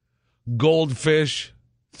 Goldfish,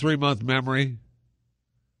 3-month memory?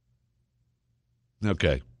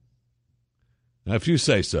 Okay. Now, if you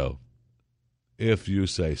say so.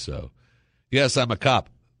 Yes, I'm a cop.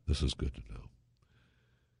 This is good to know.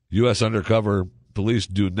 U.S. undercover police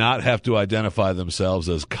do not have to identify themselves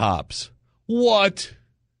as cops. What?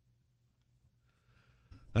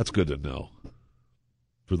 That's good to know.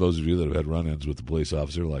 For those of you that have had run-ins with the police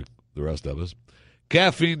officer like the rest of us.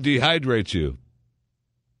 Caffeine dehydrates you.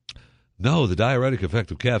 No, the diuretic effect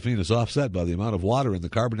of caffeine is offset by the amount of water in the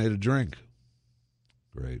carbonated drink.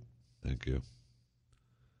 Great. Thank you.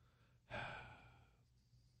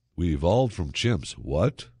 We evolved from chimps.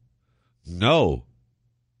 What? No.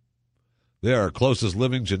 They are our closest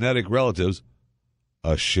living genetic relatives.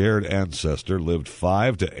 A shared ancestor lived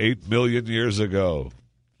 5 to 8 million years ago.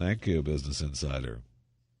 Thank you, Business Insider.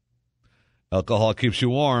 Alcohol keeps you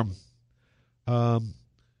warm.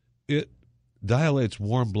 It dilates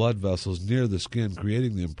warm blood vessels near the skin,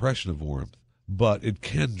 creating the impression of warmth, but it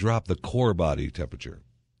can drop the core body temperature.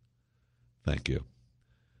 Thank you.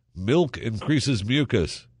 Milk increases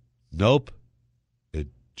mucus. Nope. It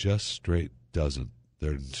just straight doesn't.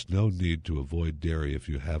 There's no need to avoid dairy if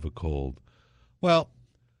you have a cold. Well,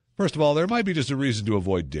 first of all, there might be just a reason to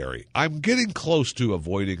avoid dairy. I'm getting close to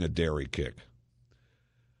avoiding a dairy kick.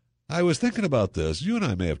 I was thinking about this. You and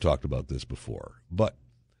I may have talked about this before, but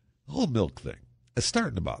the whole milk thing is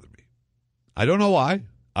starting to bother me. I don't know why.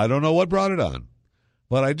 I don't know what brought it on,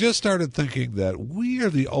 But I just started thinking that we are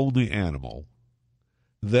the only animal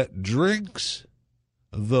that drinks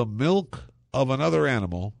the milk of another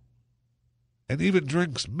animal and even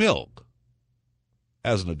drinks milk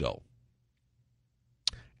as an adult.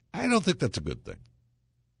 I don't think that's a good thing.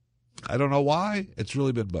 I don't know why. It's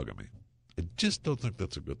really been bugging me. I just don't think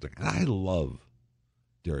that's a good thing. And I love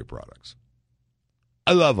dairy products.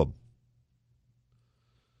 I love them.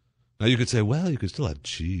 Now you could say, well, you could still have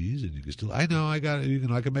cheese, and you could still. I know, I got it.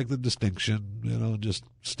 I can make the distinction, and just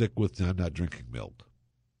stick with. I'm not drinking milk.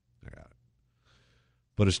 I got it.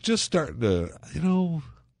 But it's just starting to,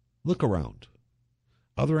 look around.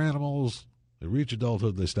 Other animals, they reach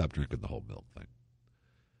adulthood, they stop drinking the whole milk thing.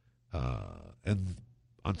 And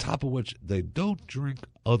on top of which, they don't drink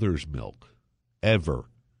others' milk ever.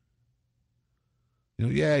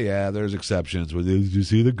 There's exceptions. Did you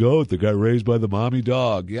see the goat that got raised by the mommy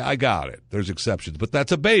dog? Yeah, I got it. There's exceptions. But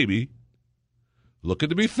that's a baby looking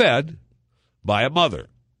to be fed by a mother.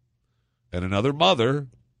 And another mother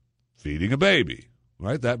feeding a baby,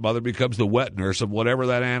 right? That mother becomes the wet nurse of whatever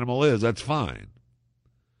that animal is. That's fine.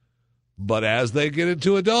 But as they get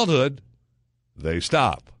into adulthood, they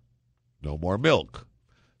stop. No more milk.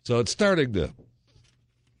 So it's starting to...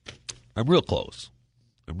 I'm real close.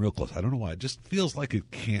 I don't know why. It just feels like it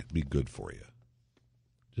can't be good for you.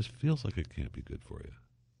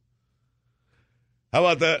 How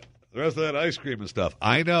about that? The rest of that ice cream and stuff.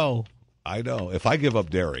 I know. If I give up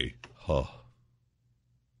dairy, it's going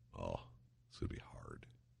to be hard.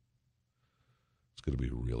 It's going to be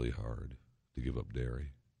really hard to give up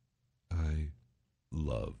dairy. I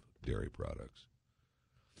love dairy products.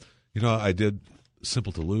 I did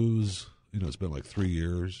Simple to Lose. It's been like 3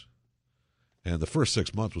 years. And the first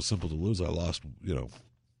 6 months was Simple to Lose. I lost,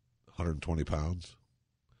 120 pounds.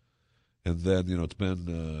 And then, it's been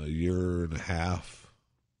a year and a half,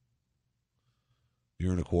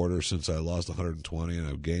 year and a quarter since I lost 120, and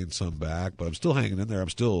I've gained some back. But I'm still hanging in there. I'm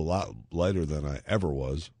still a lot lighter than I ever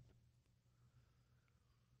was.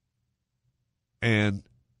 And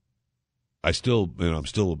I'm still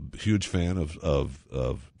a huge fan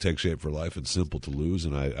of Take Shape for Life and Simple to Lose.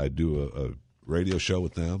 And I do a radio show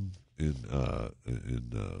with them in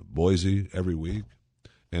Boise every week,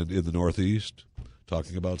 and in the Northeast,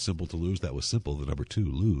 talking about Simple to Lose. That was simple, the number 2,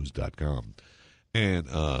 lose.com. And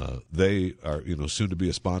they are, soon to be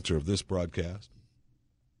a sponsor of this broadcast.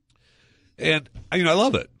 And, I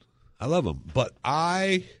love it. I love them. But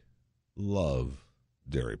I love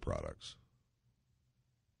dairy products.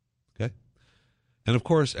 Okay? And, of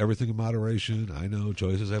course, everything in moderation. I know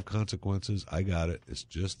choices have consequences. I got it. It's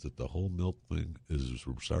just that the whole milk thing is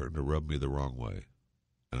starting to rub me the wrong way.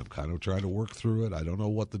 And I'm kind of trying to work through it. I don't know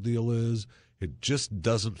what the deal is. It just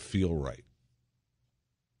doesn't feel right.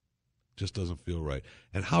 Just doesn't feel right.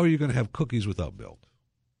 And how are you going to have cookies without milk?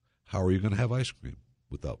 How are you going to have ice cream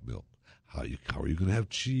without milk? How are you going to have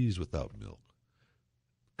cheese without milk?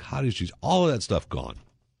 Cottage cheese, all of that stuff gone.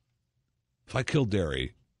 If I kill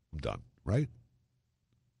dairy, I'm done, right?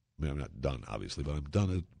 I mean, I'm not done, obviously, but I'm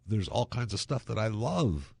done. There's all kinds of stuff that I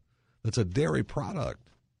love that's a dairy product.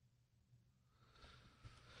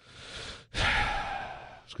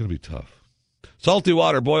 It's going to be tough. Salty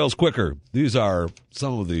water boils quicker. These are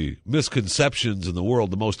some of the misconceptions in the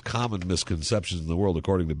world, the most common misconceptions in the world,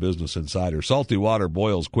 according to Business Insider. Salty water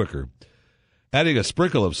boils quicker. Adding a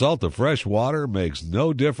sprinkle of salt to fresh water makes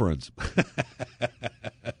no difference.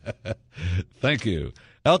 Thank you.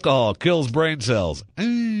 Alcohol kills brain cells.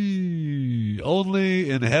 Only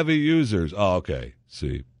in heavy users. Oh, okay.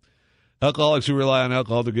 See. Alcoholics who rely on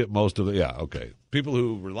alcohol to get most of it. Yeah, okay. People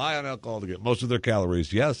who rely on alcohol to get most of their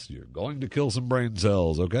calories. Yes, you're going to kill some brain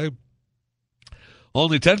cells, okay?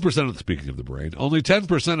 Only 10% of, speaking of the brain, only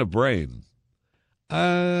 10% of brain.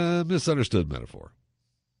 Misunderstood metaphor.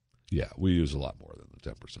 Yeah, we use a lot more than the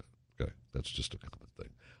 10%. Okay, that's just a common thing.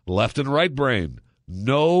 Left and right brain.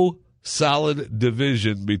 No solid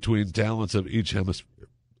division between talents of each hemisphere.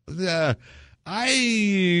 Yeah,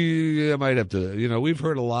 I might have to, we've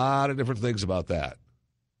heard a lot of different things about that.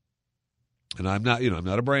 And I'm not, I'm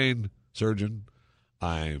not a brain surgeon.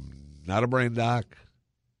 I'm not a brain doc.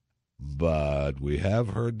 But we have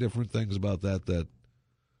heard different things about that, that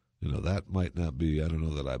might not be, I don't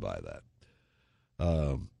know that I buy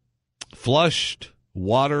that. Flushed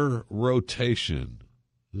water rotation.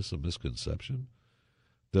 Is this a misconception?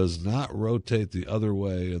 Does not rotate the other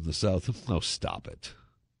way in the south. No, stop it.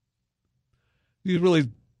 You really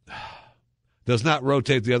does not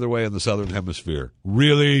rotate the other way in the southern hemisphere.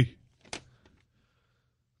 Really?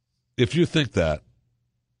 If you think that,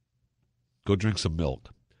 go drink some milk.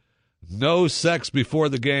 No sex before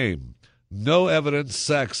the game. No evidence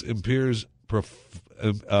sex impairs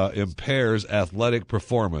impairs athletic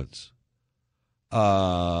performance.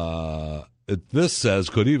 This says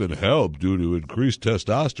could even help due to increased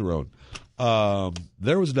testosterone.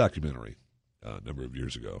 There was a documentary a number of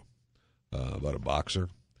years ago about a boxer,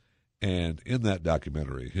 and in that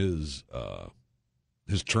documentary, his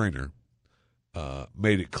trainer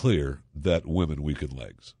made it clear that women weaken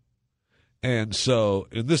legs. And so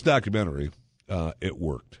in this documentary, it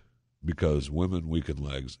worked because women weaken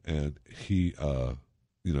legs, and he, was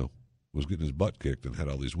getting his butt kicked and had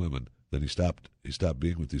all these women. Then he stopped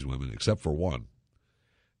being with these women, except for one.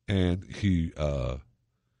 And he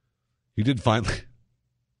did finally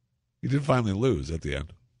lose at the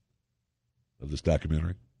end of this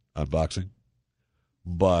documentary on boxing,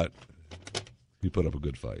 but he put up a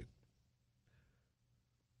good fight.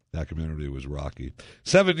 Documentary was rocky.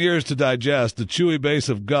 7 years to digest. The chewy base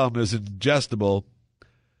of gum is ingestible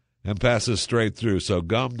and passes straight through, so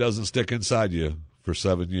gum doesn't stick inside you for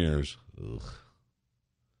 7 years. Ugh.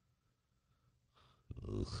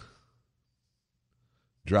 Ugh.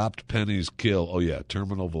 Dropped pennies kill. Oh, yeah,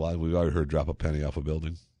 terminal velocity. We've already heard drop a penny off a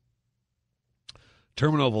building.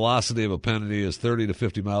 Terminal velocity of a penny is 30 to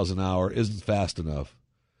 50 miles an hour. Isn't fast enough.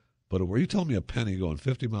 But were you telling me a penny going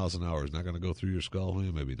 50 miles an hour is not going to go through your skull? Well,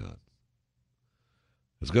 maybe not.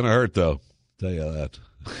 It's going to hurt, though. I'll tell you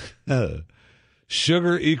that.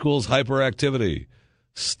 Sugar equals hyperactivity.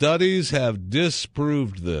 Studies have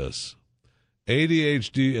disproved this.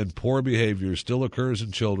 ADHD and poor behavior still occurs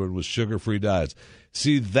in children with sugar-free diets.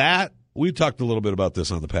 See, that, we talked a little bit about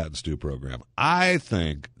this on the Pat and Stu program. I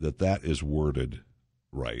think that is worded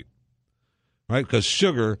right. Right? Because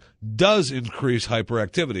sugar does increase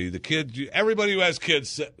hyperactivity. Everybody who has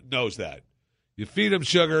kids knows that. You feed them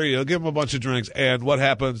sugar, you give them a bunch of drinks, and what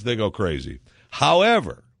happens? They go crazy.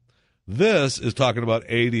 However, this is talking about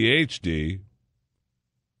ADHD.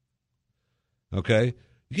 Okay?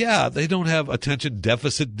 Yeah, they don't have attention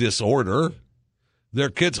deficit disorder. Their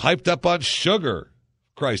kids hyped up on sugar,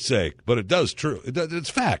 for Christ's sake. But it does true. It's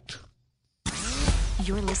fact.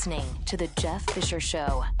 You're listening to The Jeff Fisher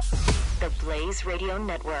Show, the Blaze Radio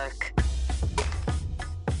Network.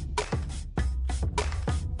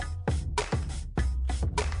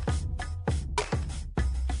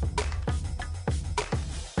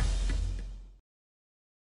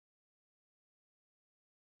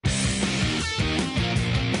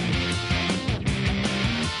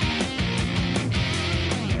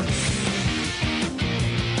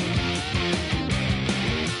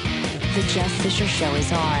 The Jeff Fisher Show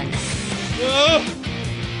is on.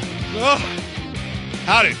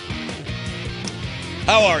 Howdy.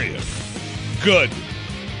 How are you? Good.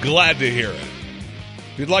 Glad to hear it.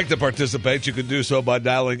 If you'd like to participate, you can do so by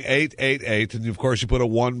dialing 888, and of course you put a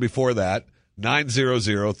 1 before that,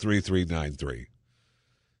 900-3393.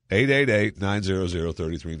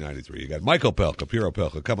 888-900-3393. You got Mike Opelka, Pure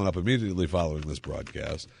Opelka, coming up immediately following this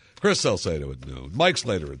broadcast. Chris Salcedo at noon. Mike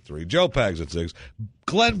Slater at 3. Joe Pags at 6.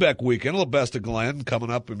 Glenn Beck Weekend. A little best of Glenn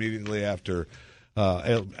coming up immediately after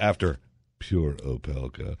Pure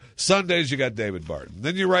Opelka. Sundays, you got David Barton.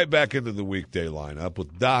 Then you're right back into the weekday lineup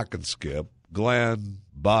with Doc and Skip, Glenn,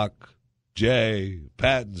 Buck, Jay,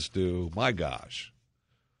 Pat and Stu. My gosh.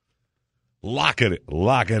 Lock it in.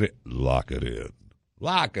 Lock it in.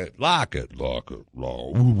 Lock it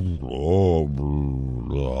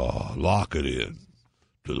in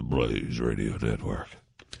to the Blaze Radio Network.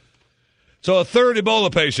 So a third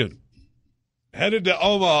Ebola patient headed to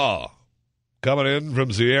Omaha, coming in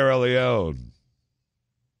from Sierra Leone.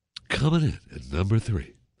 Coming in at number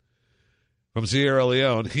 3. From Sierra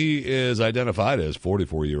Leone, he is identified as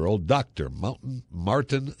 44-year-old Dr.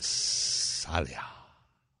 Martin Salia.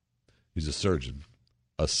 He's a surgeon,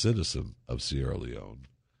 a citizen of Sierra Leone,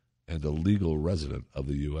 and a legal resident of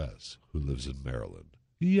the U.S. who lives in Maryland.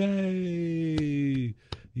 Yay!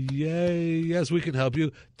 Yay! Yes, we can help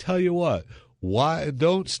you. Tell you what, why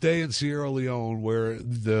don't stay in Sierra Leone where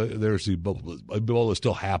there's Ebola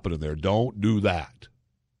still happening there. Don't do that.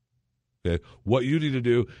 Okay? What you need to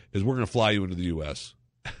do is we're going to fly you into the U.S.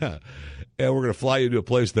 and we're going to fly you to a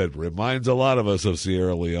place that reminds a lot of us of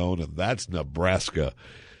Sierra Leone, and that's Nebraska.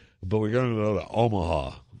 But we're going to go to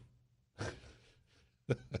Omaha.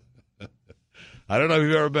 I don't know if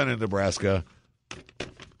you've ever been in Nebraska.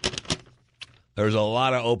 There's a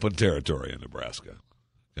lot of open territory in Nebraska.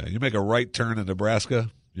 Okay, you make a right turn in Nebraska,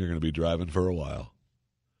 you're going to be driving for a while.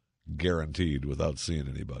 Guaranteed, without seeing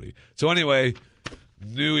anybody. So anyway,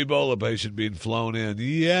 new Ebola patient being flown in.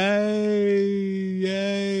 Yay!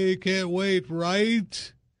 Yay! Can't wait,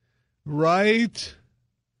 right?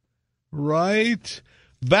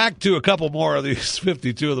 Back to a couple more of these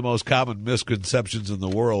 52 of the most common misconceptions in the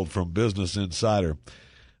world from Business Insider.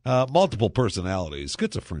 Multiple personalities.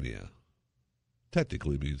 Schizophrenia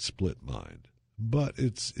technically means split mind, but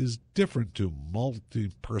is different to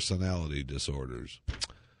multi-personality disorders.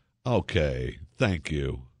 Okay, thank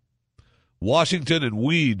you. Washington and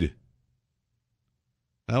weed.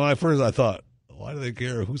 Now, when I thought, why do they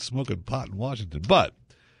care who's smoking pot in Washington? But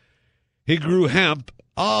he grew hemp.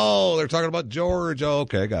 Oh, they're talking about George. Oh,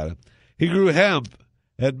 okay, got it. He grew hemp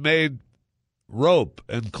and made rope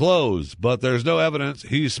and clothes, but there's no evidence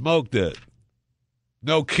he smoked it.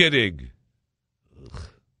 No kidding. Ugh,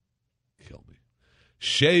 kill me.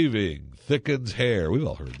 Shaving thickens hair. We've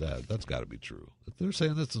all heard that. That's got to be true. If they're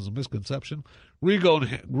saying this is a misconception,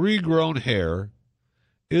 regrown hair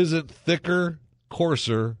isn't thicker,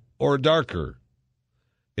 coarser, or darker.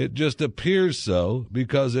 It just appears so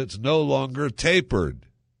because it's no longer tapered.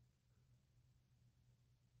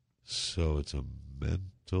 So it's a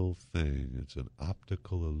mental thing. It's an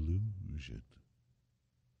optical illusion.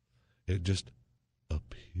 It just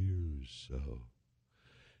appears so.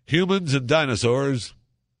 Humans and dinosaurs,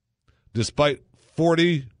 despite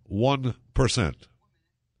 41%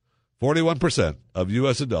 of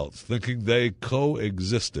U.S. adults thinking they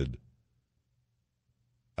coexisted.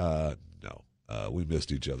 No. We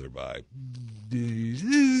missed each other by a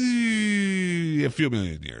few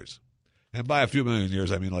million years. And by a few million years,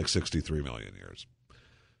 I mean like 63 million years.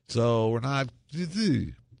 So we're not...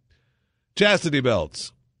 Chastity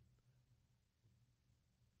belts.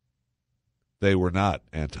 They were not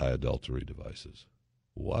anti-adultery devices.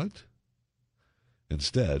 What?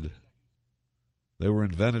 Instead, they were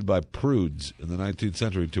invented by prudes in the 19th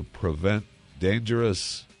century to prevent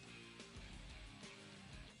dangerous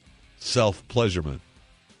self-pleasurement.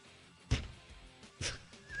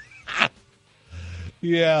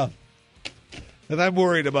 Yeah. And I'm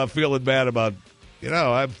worried about feeling bad about,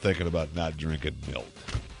 I'm thinking about not drinking milk.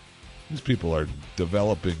 These people are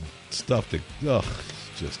developing stuff to,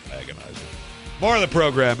 it's just agonizing. More of the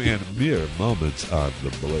program in mere moments on the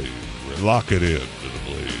Blaze. Lock it in to the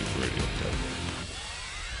Blaze Radio Network.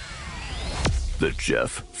 The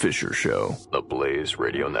Jeff Fisher Show, the Blaze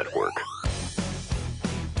Radio Network.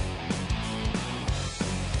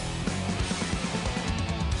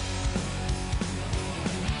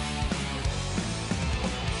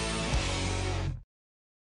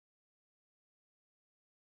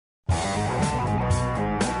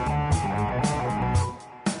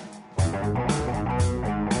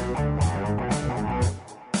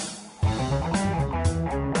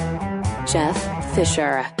 Jeff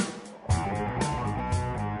Fisher.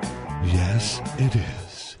 Yes, it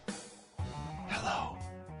is. Hello.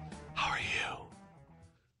 How are you?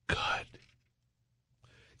 Good.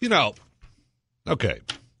 Okay.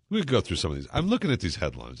 We can go through some of these. I'm looking at these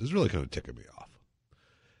headlines. It's really kind of ticking me off.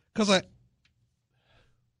 Because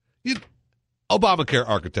Obamacare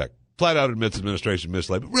architect flat out admits administration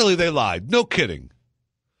misled. But really, they lied. No kidding.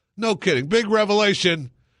 No kidding. Big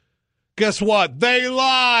revelation. Guess what? They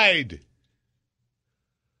lied.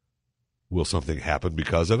 Will something happen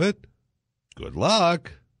because of it? Good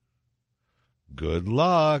luck. Good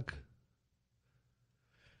luck.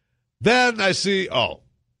 Then I see,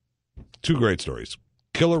 two great stories.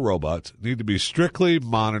 Killer robots need to be strictly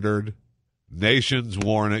monitored. Nations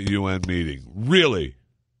warn at UN meeting. Really?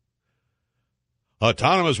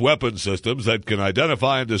 Autonomous weapon systems that can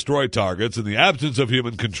identify and destroy targets in the absence of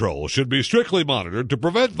human control should be strictly monitored to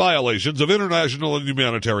prevent violations of international and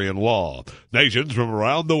humanitarian law. Nations from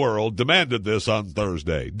around the world demanded this on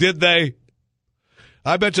Thursday. Did they?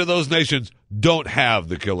 I bet you those nations don't have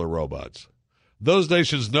the killer robots. Those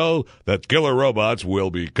nations know that killer robots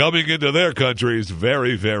will be coming into their countries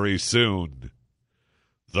very, very soon.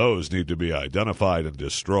 Those need to be identified and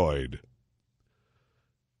destroyed.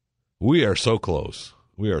 We are so close.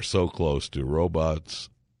 We are so close to robots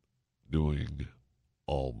doing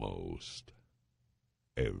almost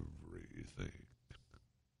everything.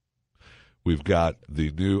 We've got the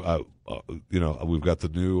new,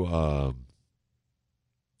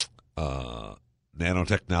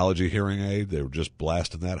 nanotechnology hearing aid. They were just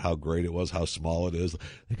blasting that, how great it was, how small it is.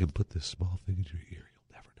 They can put this small thing in your ear.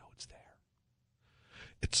 You'll never know it's there.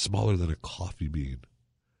 It's smaller than a coffee bean.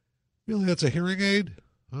 Really, that's a hearing aid?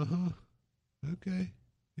 Uh-huh. Okay.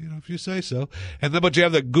 If you say so. And then, but you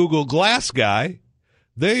have the Google Glass guy.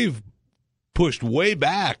 They've pushed way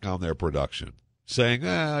back on their production, saying,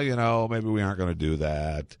 maybe we aren't going to do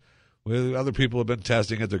that. Other people have been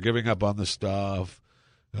testing it. They're giving up on the stuff.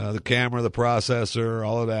 The camera, the processor,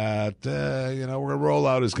 all of that,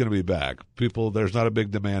 rollout is going to be back. People, there's not a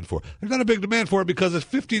big demand for it. There's not a big demand for it because it's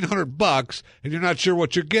 $1,500 and you're not sure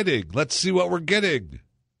what you're getting. Let's see what we're getting.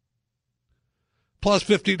 Plus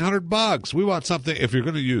 $1,500. We want something, if you're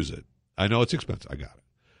going to use it. I know it's expensive. I got it.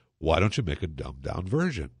 Why don't you make a dumbed-down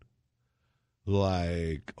version?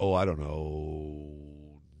 Like, I don't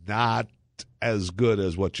know, not as good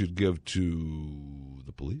as what you'd give to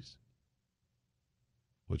the police,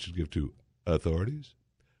 what you'd give to authorities,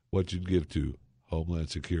 what you'd give to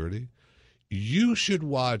Homeland Security. You should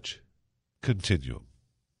watch Continuum.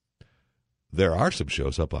 There are some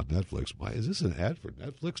shows up on Netflix. Is this an ad for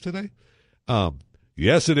Netflix today?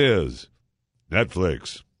 Yes, it is.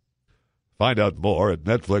 Netflix. Find out more at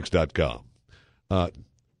Netflix.com.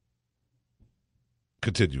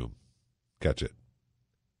 Continuum. Catch it.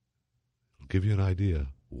 I'll give you an idea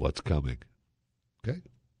what's coming. Okay?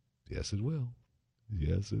 Yes, it will.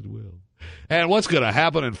 Yes, it will. And what's going to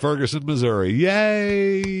happen in Ferguson, Missouri?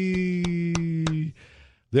 Yay!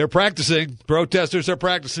 They're practicing. Protesters are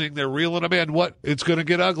practicing. They're reeling them in. It's going to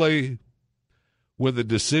get ugly when the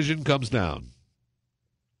decision comes down.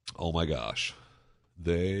 Oh, my gosh.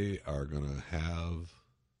 They are going to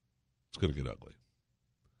it's going to get ugly.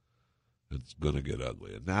 It's going to get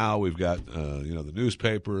ugly. And now we've got, the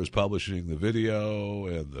newspaper is publishing the video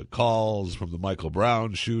and the calls from the Michael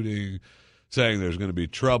Brown shooting saying there's going to be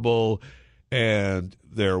trouble, and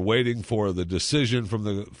they're waiting for the decision from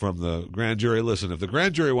the grand jury. Listen, if the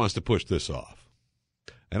grand jury wants to push this off,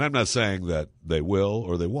 and I'm not saying that they will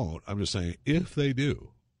or they won't, I'm just saying if they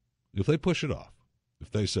do, if they push it off,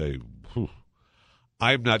 if they say,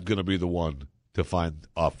 I'm not going to be the one to find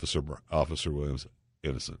Officer Williams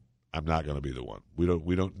innocent. I'm not going to be the one. We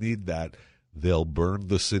don't need that. They'll burn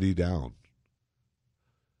the city down.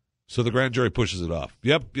 So the grand jury pushes it off.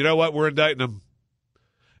 Yep, you know what? We're indicting him.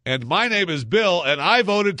 And my name is Bill, and I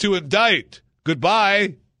voted to indict.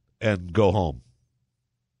 Goodbye, and go home.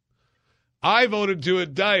 I voted to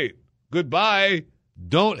indict. Goodbye.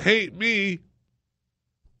 Don't hate me.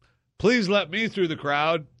 Please let me through the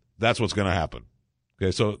crowd. That's what's going to happen.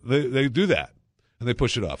 Okay, so they do that, and they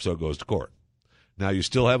push it off, so it goes to court. Now, you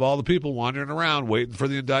still have all the people wandering around waiting for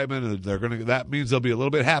the indictment, and that means they'll be a little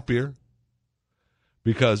bit happier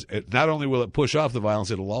because not only will it push off the violence,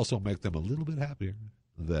 it'll also make them a little bit happier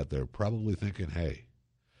that they're probably thinking, hey,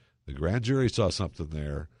 the grand jury saw something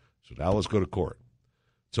there, so now let's go to court.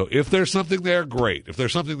 So if there's something there, great. If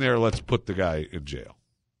there's something there, let's put the guy in jail.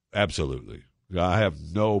 Absolutely. I have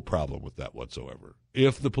no problem with that whatsoever.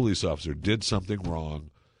 If the police officer did something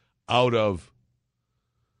wrong out of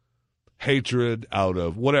hatred, out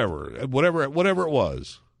of whatever it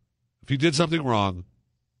was, if he did something wrong,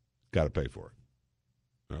 got to pay for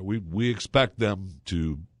it. We expect them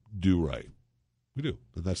to do right. We do,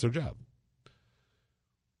 and that's their job.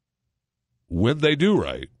 When they do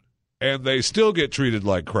right, and they still get treated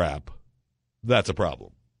like crap, that's a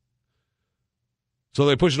problem. So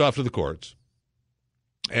they push it off to the courts.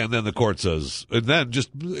 And then the court says, and then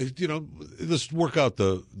just, let's work out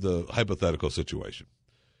the hypothetical situation.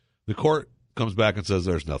 The court comes back and says,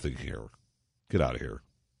 there's nothing here. Get out of here.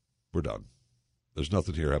 We're done. There's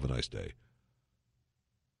nothing here. Have a nice day.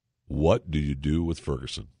 What do you do with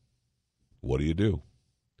Ferguson? What do you do?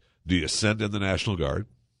 Do you send in the National Guard?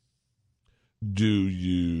 Do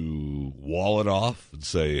you wall it off and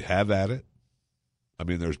say, have at it? I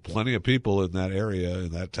mean, there's plenty of people in that area,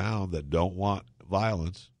 in that town, that don't want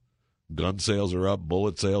violence. Gun sales are up,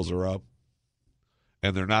 bullet sales are up,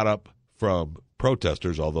 and they're not up from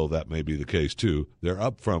protesters, although that may be the case too. They're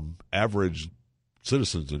up from average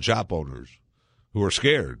citizens and shop owners who are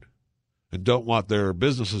scared and don't want their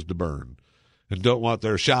businesses to burn and don't want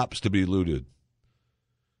their shops to be looted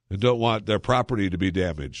and don't want their property to be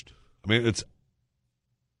damaged. I mean,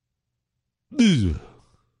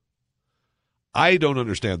 I don't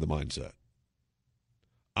understand the mindset.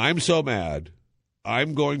 I'm so mad,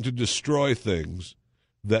 I'm going to destroy things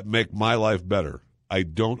that make my life better. I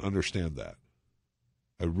don't understand that.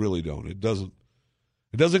 I really don't. It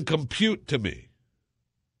doesn't compute to me.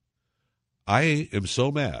 I am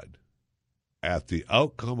so mad at the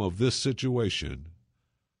outcome of this situation.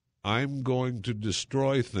 I'm going to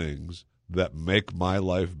destroy things that make my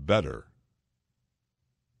life better.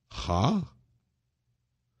 Huh?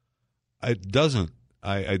 It doesn't.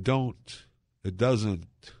 I don't. It doesn't.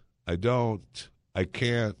 I don't. I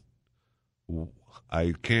can't.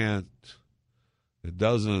 I can't. It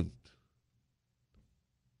doesn't.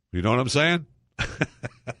 You know what I'm saying?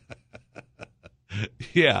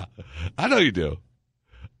 Yeah, I know you do.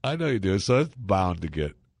 I know you do. So it's bound to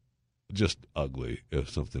get just ugly if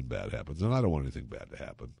something bad happens. And I don't want anything bad to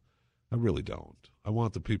happen. I really don't. I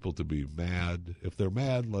want the people to be mad. If they're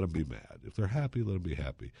mad, let them be mad. If they're happy, let them be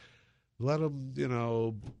happy. Let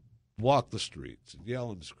them, walk the streets and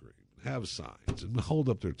yell and scream, and have signs, and hold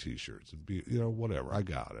up their T-shirts and be, whatever. I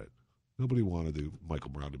got it. Nobody wanted Michael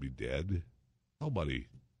Brown to be dead. Nobody.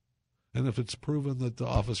 And if it's proven that the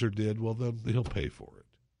officer did, well, then he'll pay for it.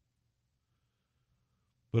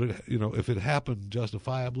 But, if it happened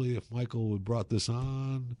justifiably, if Michael had brought this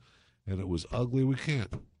on and it was ugly,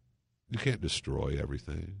 you can't destroy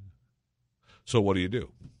everything. So what do? You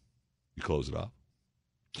close it off.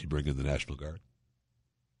 You bring in the National Guard.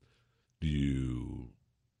 Do you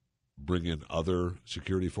bring in other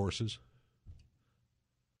security forces?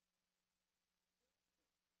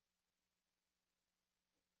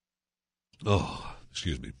 Oh,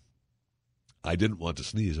 excuse me. I didn't want to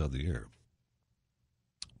sneeze on the air.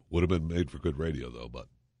 Would have been made for good radio, though, but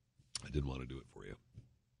I didn't want to do it for you.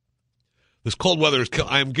 This cold weather is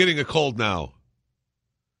I'm getting a cold now.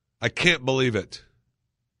 I can't believe it.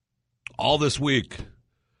 All this week.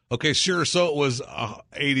 Okay, sure, so it was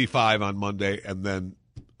 85 on Monday and then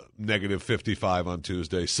negative 55 on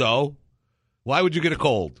Tuesday. So, why would you get a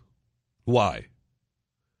cold? Why?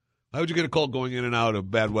 Why would you get a cold going in and out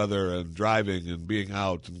of bad weather and driving and being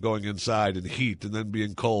out and going inside in heat and then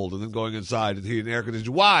being cold and then going inside in heat and air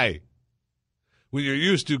conditioning? Why? When you're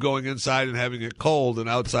used to going inside and having it cold and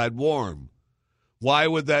outside warm. Why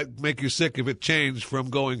would that make you sick if it changed from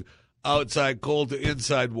going outside cold to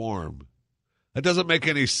inside warm? That doesn't make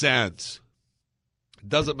any sense. It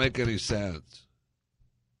doesn't make any sense.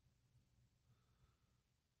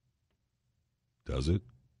 Does it?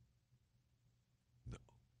 No,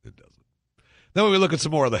 it doesn't. Then when we look at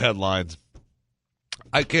some more of the headlines,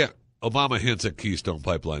 Obama hints at Keystone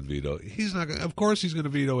Pipeline veto. He's not going. Of course he's going to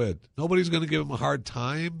veto it. Nobody's going to give him a hard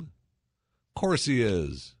time. Of course he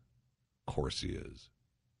is. Of course he is.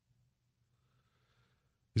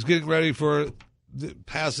 He's getting ready for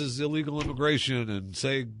passes illegal immigration and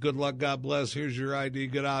say, good luck, God bless, here's your ID,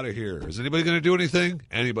 get out of here. Is anybody going to do anything?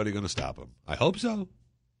 Anybody going to stop him? I hope so.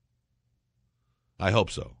 I hope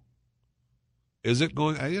so. Is it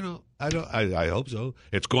going, I hope so.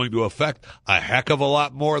 It's going to affect a heck of a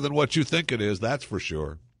lot more than what you think it is, that's for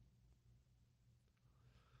sure.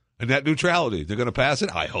 And net neutrality, they're going to pass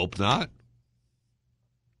it? I hope not.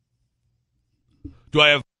 Do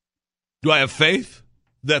I have faith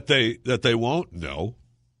that they won't? No.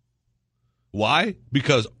 Why?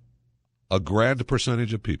 Because a grand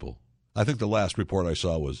percentage of people, I think the last report I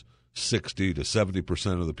saw was 60 to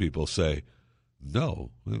 70% of the people say,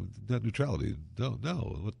 no, net neutrality,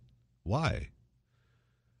 no. Why?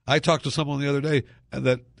 I talked to someone the other day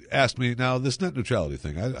that asked me, now, this net neutrality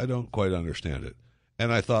thing, I don't quite understand it.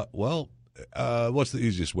 And I thought, well, what's the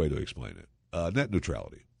easiest way to explain it? Net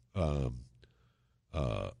neutrality.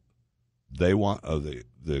 They want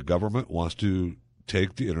the government wants to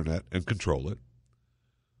take the internet and control it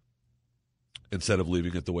instead of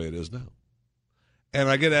leaving it the way it is now. And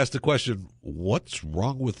I get asked the question, what's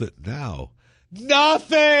wrong with it now?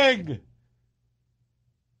 Nothing!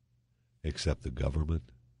 Except the government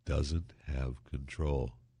doesn't have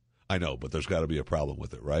control. I know, but there's got to be a problem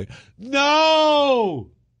with it, right?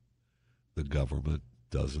 No! The government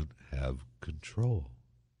doesn't have control.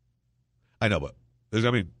 I know, but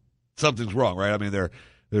something's wrong, right? I mean,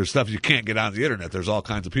 there's stuff you can't get on the internet. There's all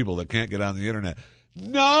kinds of people that can't get on the internet.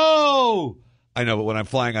 No! I know, but when I'm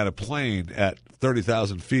flying on a plane at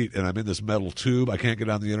 30,000 feet and I'm in this metal tube, I can't get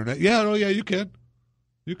on the internet. Yeah, you can.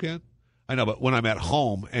 You can. I know, but when I'm at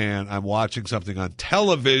home and I'm watching something on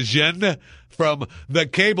television from the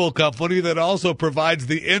cable company that also provides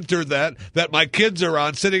the internet that my kids are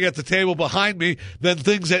on sitting at the table behind me, then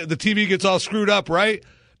the TV gets all screwed up, right?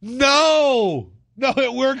 No,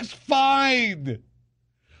 it works fine.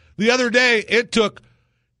 The other day, it took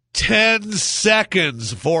 10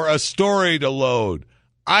 seconds for a story to load.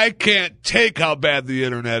 I can't take how bad the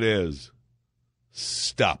internet is.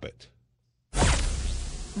 Stop it.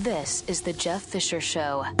 This is the Jeff Fisher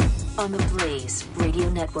Show on the Blaze Radio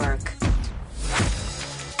Network.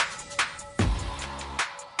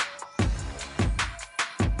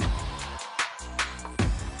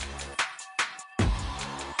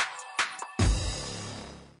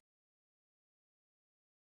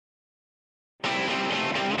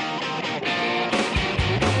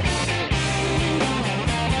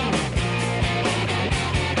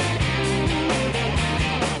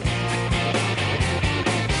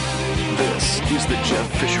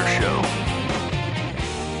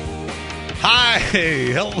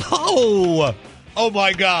 Hey, hello. Oh,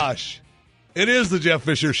 my gosh. It is the Jeff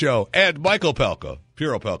Fisher Show. And Michael Pelka,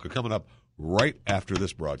 Pierre Opelka coming up right after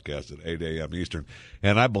this broadcast at 8 a.m. Eastern.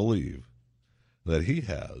 And I believe that he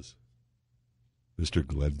has Mr.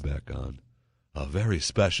 Glenn Beck on. A very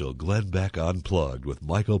special Glenn Beck Unplugged with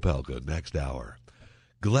Mike Opelka next hour.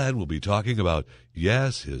 Glenn will be talking about,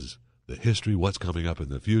 yes, the history, what's coming up in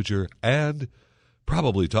the future, and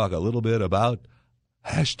probably talk a little bit about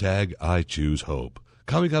hashtag I Choose Hope.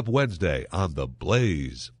 Coming up Wednesday on The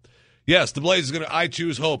Blaze. Yes, The Blaze is going to I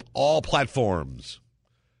Choose Hope, all platforms.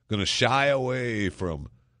 Going to shy away from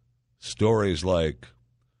stories like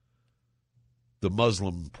the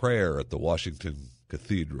Muslim prayer at the Washington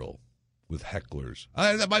Cathedral with hecklers.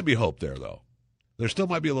 That might be hope there, though. There still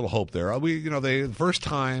might be a little hope there. The first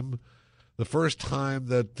time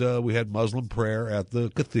that we had Muslim prayer at the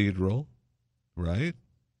cathedral, right?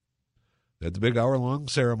 They had the big hour-long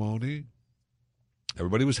ceremony.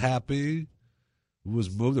 Everybody was happy. It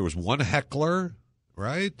was moved. There was one heckler,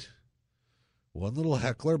 right? One little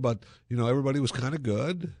heckler, but, everybody was kind of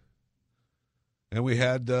good. And we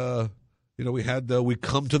had, we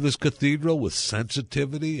come to this cathedral with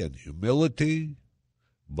sensitivity and humility,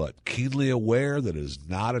 but keenly aware that it is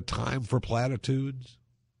not a time for platitudes,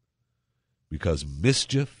 because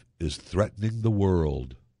mischief is threatening the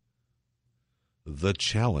world. The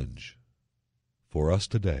challenge for us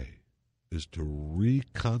today is to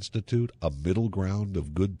reconstitute a middle ground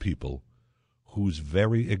of good people whose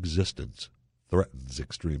very existence threatens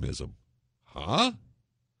extremism. Huh?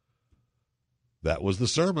 That was the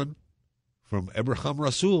sermon from Abraham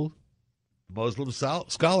Rasool, Muslim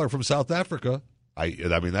scholar from South Africa. I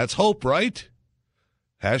mean, that's hope, right?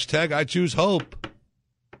 Hashtag I Choose Hope.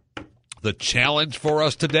 The challenge for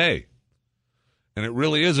us today, and it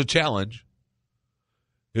really is a challenge,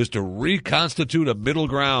 is to reconstitute a middle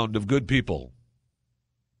ground of good people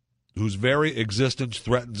whose very existence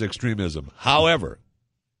threatens extremism. However,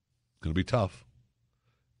 it's going to be tough.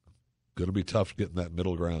 Going to be tough getting that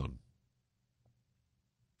middle ground.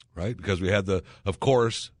 Right? Because we had of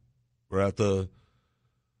course, we're at the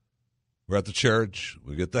church,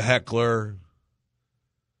 we get the heckler.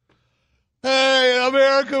 Hey,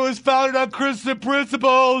 America was founded on Christian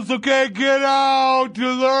principles, okay? Get out, you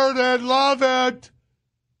learn it, love it.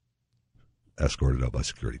 Escorted out by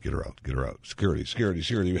security. Get her out. Security,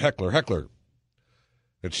 heckler.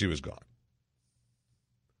 And she was gone.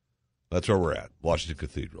 That's where we're at, Washington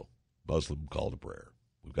Cathedral. Muslim call to prayer.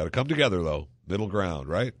 We've got to come together, though. Middle ground,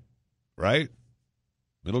 right? Right?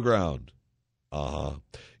 Middle ground. I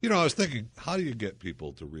was thinking, how do you get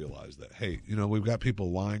people to realize that, hey, we've got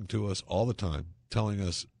people lying to us all the time, telling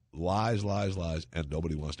us lies, and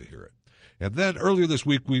nobody wants to hear it. And then earlier this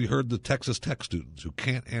week, we heard the Texas Tech students who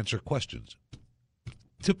can't answer questions.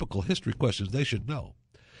 Typical history questions they should know.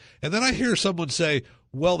 And then I hear someone say,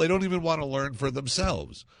 well, they don't even want to learn for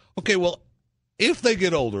themselves. Okay, well, if they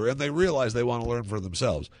get older and they realize they want to learn for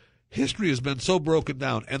themselves, history has been so broken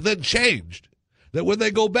down and then changed that when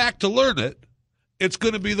they go back to learn it, it's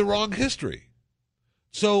going to be the wrong history.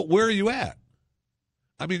 So where are you at?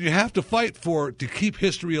 I mean, you have to fight to keep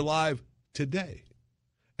history alive today.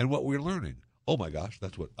 And what we're learning. Oh my gosh,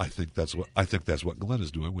 I think that's what Glenn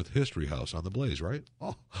is doing with History House on the Blaze, right?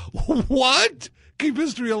 Oh, what? Keep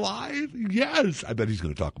history alive? Yes. I bet he's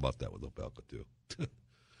going to talk about that with Opelka too.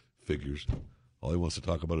 Figures. All he wants to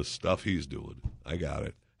talk about is stuff he's doing. I got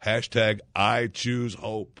it. Hashtag I Choose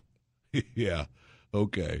Hope. Yeah.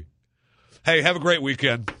 Okay. Hey, have a great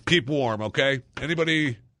weekend. Keep warm, okay?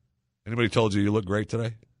 Anybody told you look great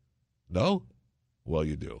today? No? Well,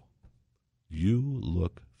 you do. You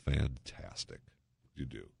look fantastic. You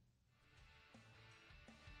do.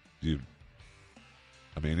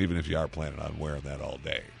 Even if you are planning on wearing that all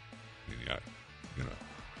day,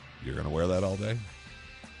 you're going to wear that all day?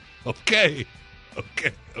 Okay.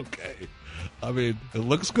 It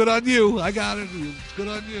looks good on you. I got it. It looks good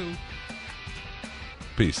on you.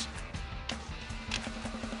 Peace.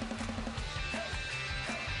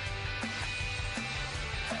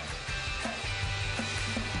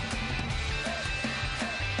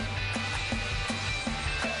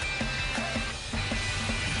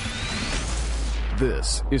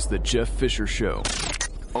 This is the Jeff Fisher Show,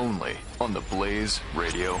 only on the Blaze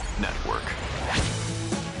Radio Network.